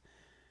fast?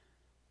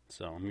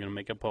 So I'm going to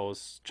make a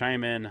post.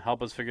 Chime in.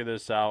 Help us figure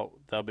this out.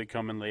 They'll be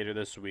coming later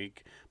this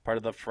week. Part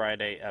of the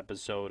Friday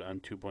episode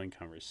on 2 Point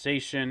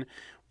Conversation.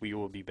 We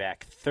will be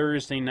back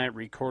Thursday night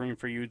recording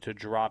for you to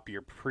drop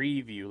your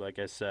preview, like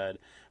I said,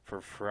 for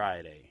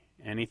Friday.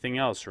 Anything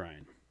else,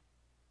 Ryan?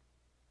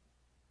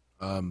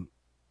 Are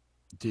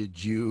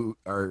you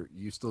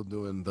still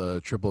doing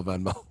the triple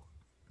Venmo?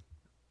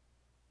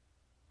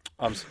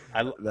 I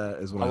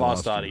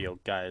lost audio,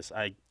 guys.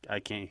 I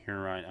can't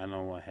hear Ryan. I don't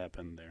know what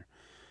happened there.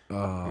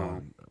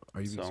 Are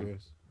you being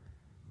serious?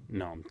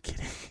 No, I'm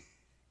kidding.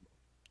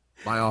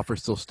 My offer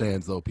still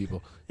stands, though,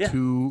 people. Yeah.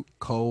 2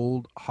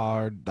 cold,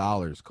 hard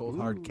dollars, cold,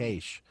 hard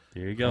cash.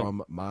 There you go.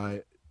 From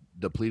my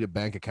depleted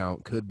bank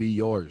account could be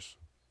yours.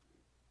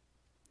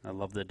 I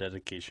love the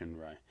dedication,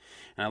 Ryan.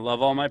 And I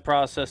love all my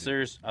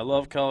processors. I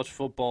love college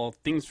football.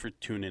 Thanks for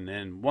tuning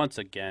in once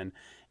again.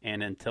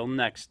 And until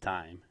next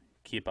time,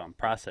 keep on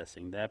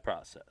processing that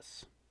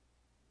process.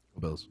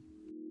 Bills.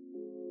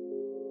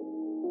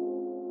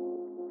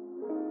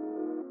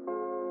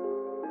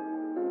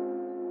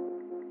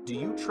 Do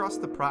you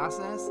trust the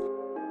process?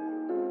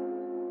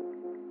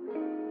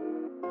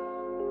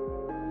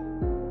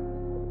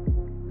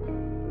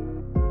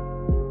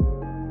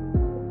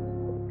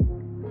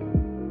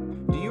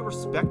 Do you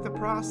respect the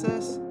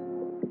process?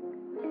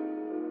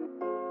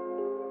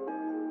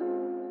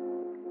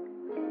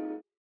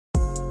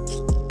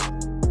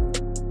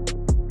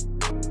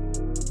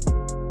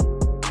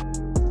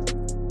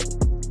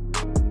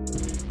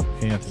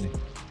 Hey, Anthony.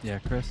 Yeah,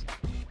 Chris.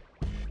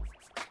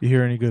 You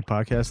hear any good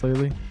podcasts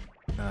lately?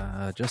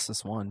 Just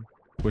this one.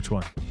 Which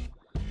one?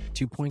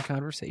 2 Point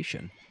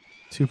Conversation.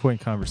 2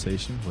 Point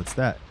Conversation. What's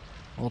that?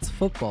 Well, it's a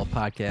football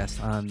podcast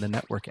on the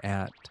network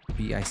at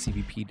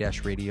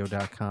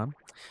bicbp-radio.com.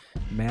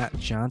 Matt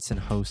Johnson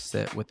hosts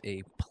it with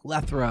a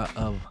plethora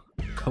of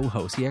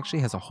co-host. He actually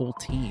has a whole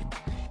team,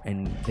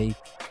 and they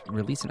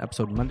release an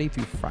episode Monday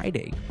through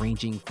Friday,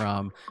 ranging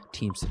from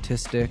team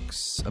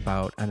statistics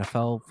about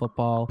NFL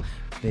football.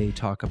 They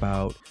talk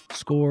about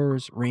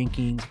scores,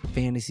 rankings,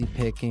 fantasy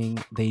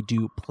picking. They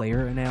do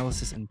player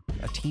analysis and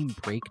team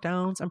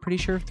breakdowns, I'm pretty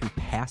sure, through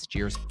past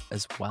years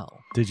as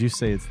well. Did you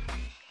say it's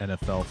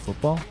NFL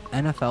football?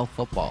 NFL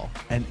football.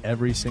 And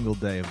every single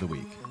day of the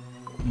week?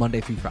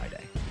 Monday through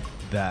Friday.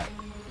 That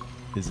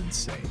is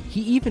insane.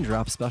 He even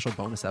drops special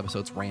bonus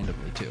episodes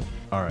randomly, too.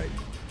 All right.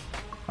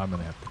 I'm going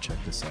to have to check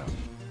this out.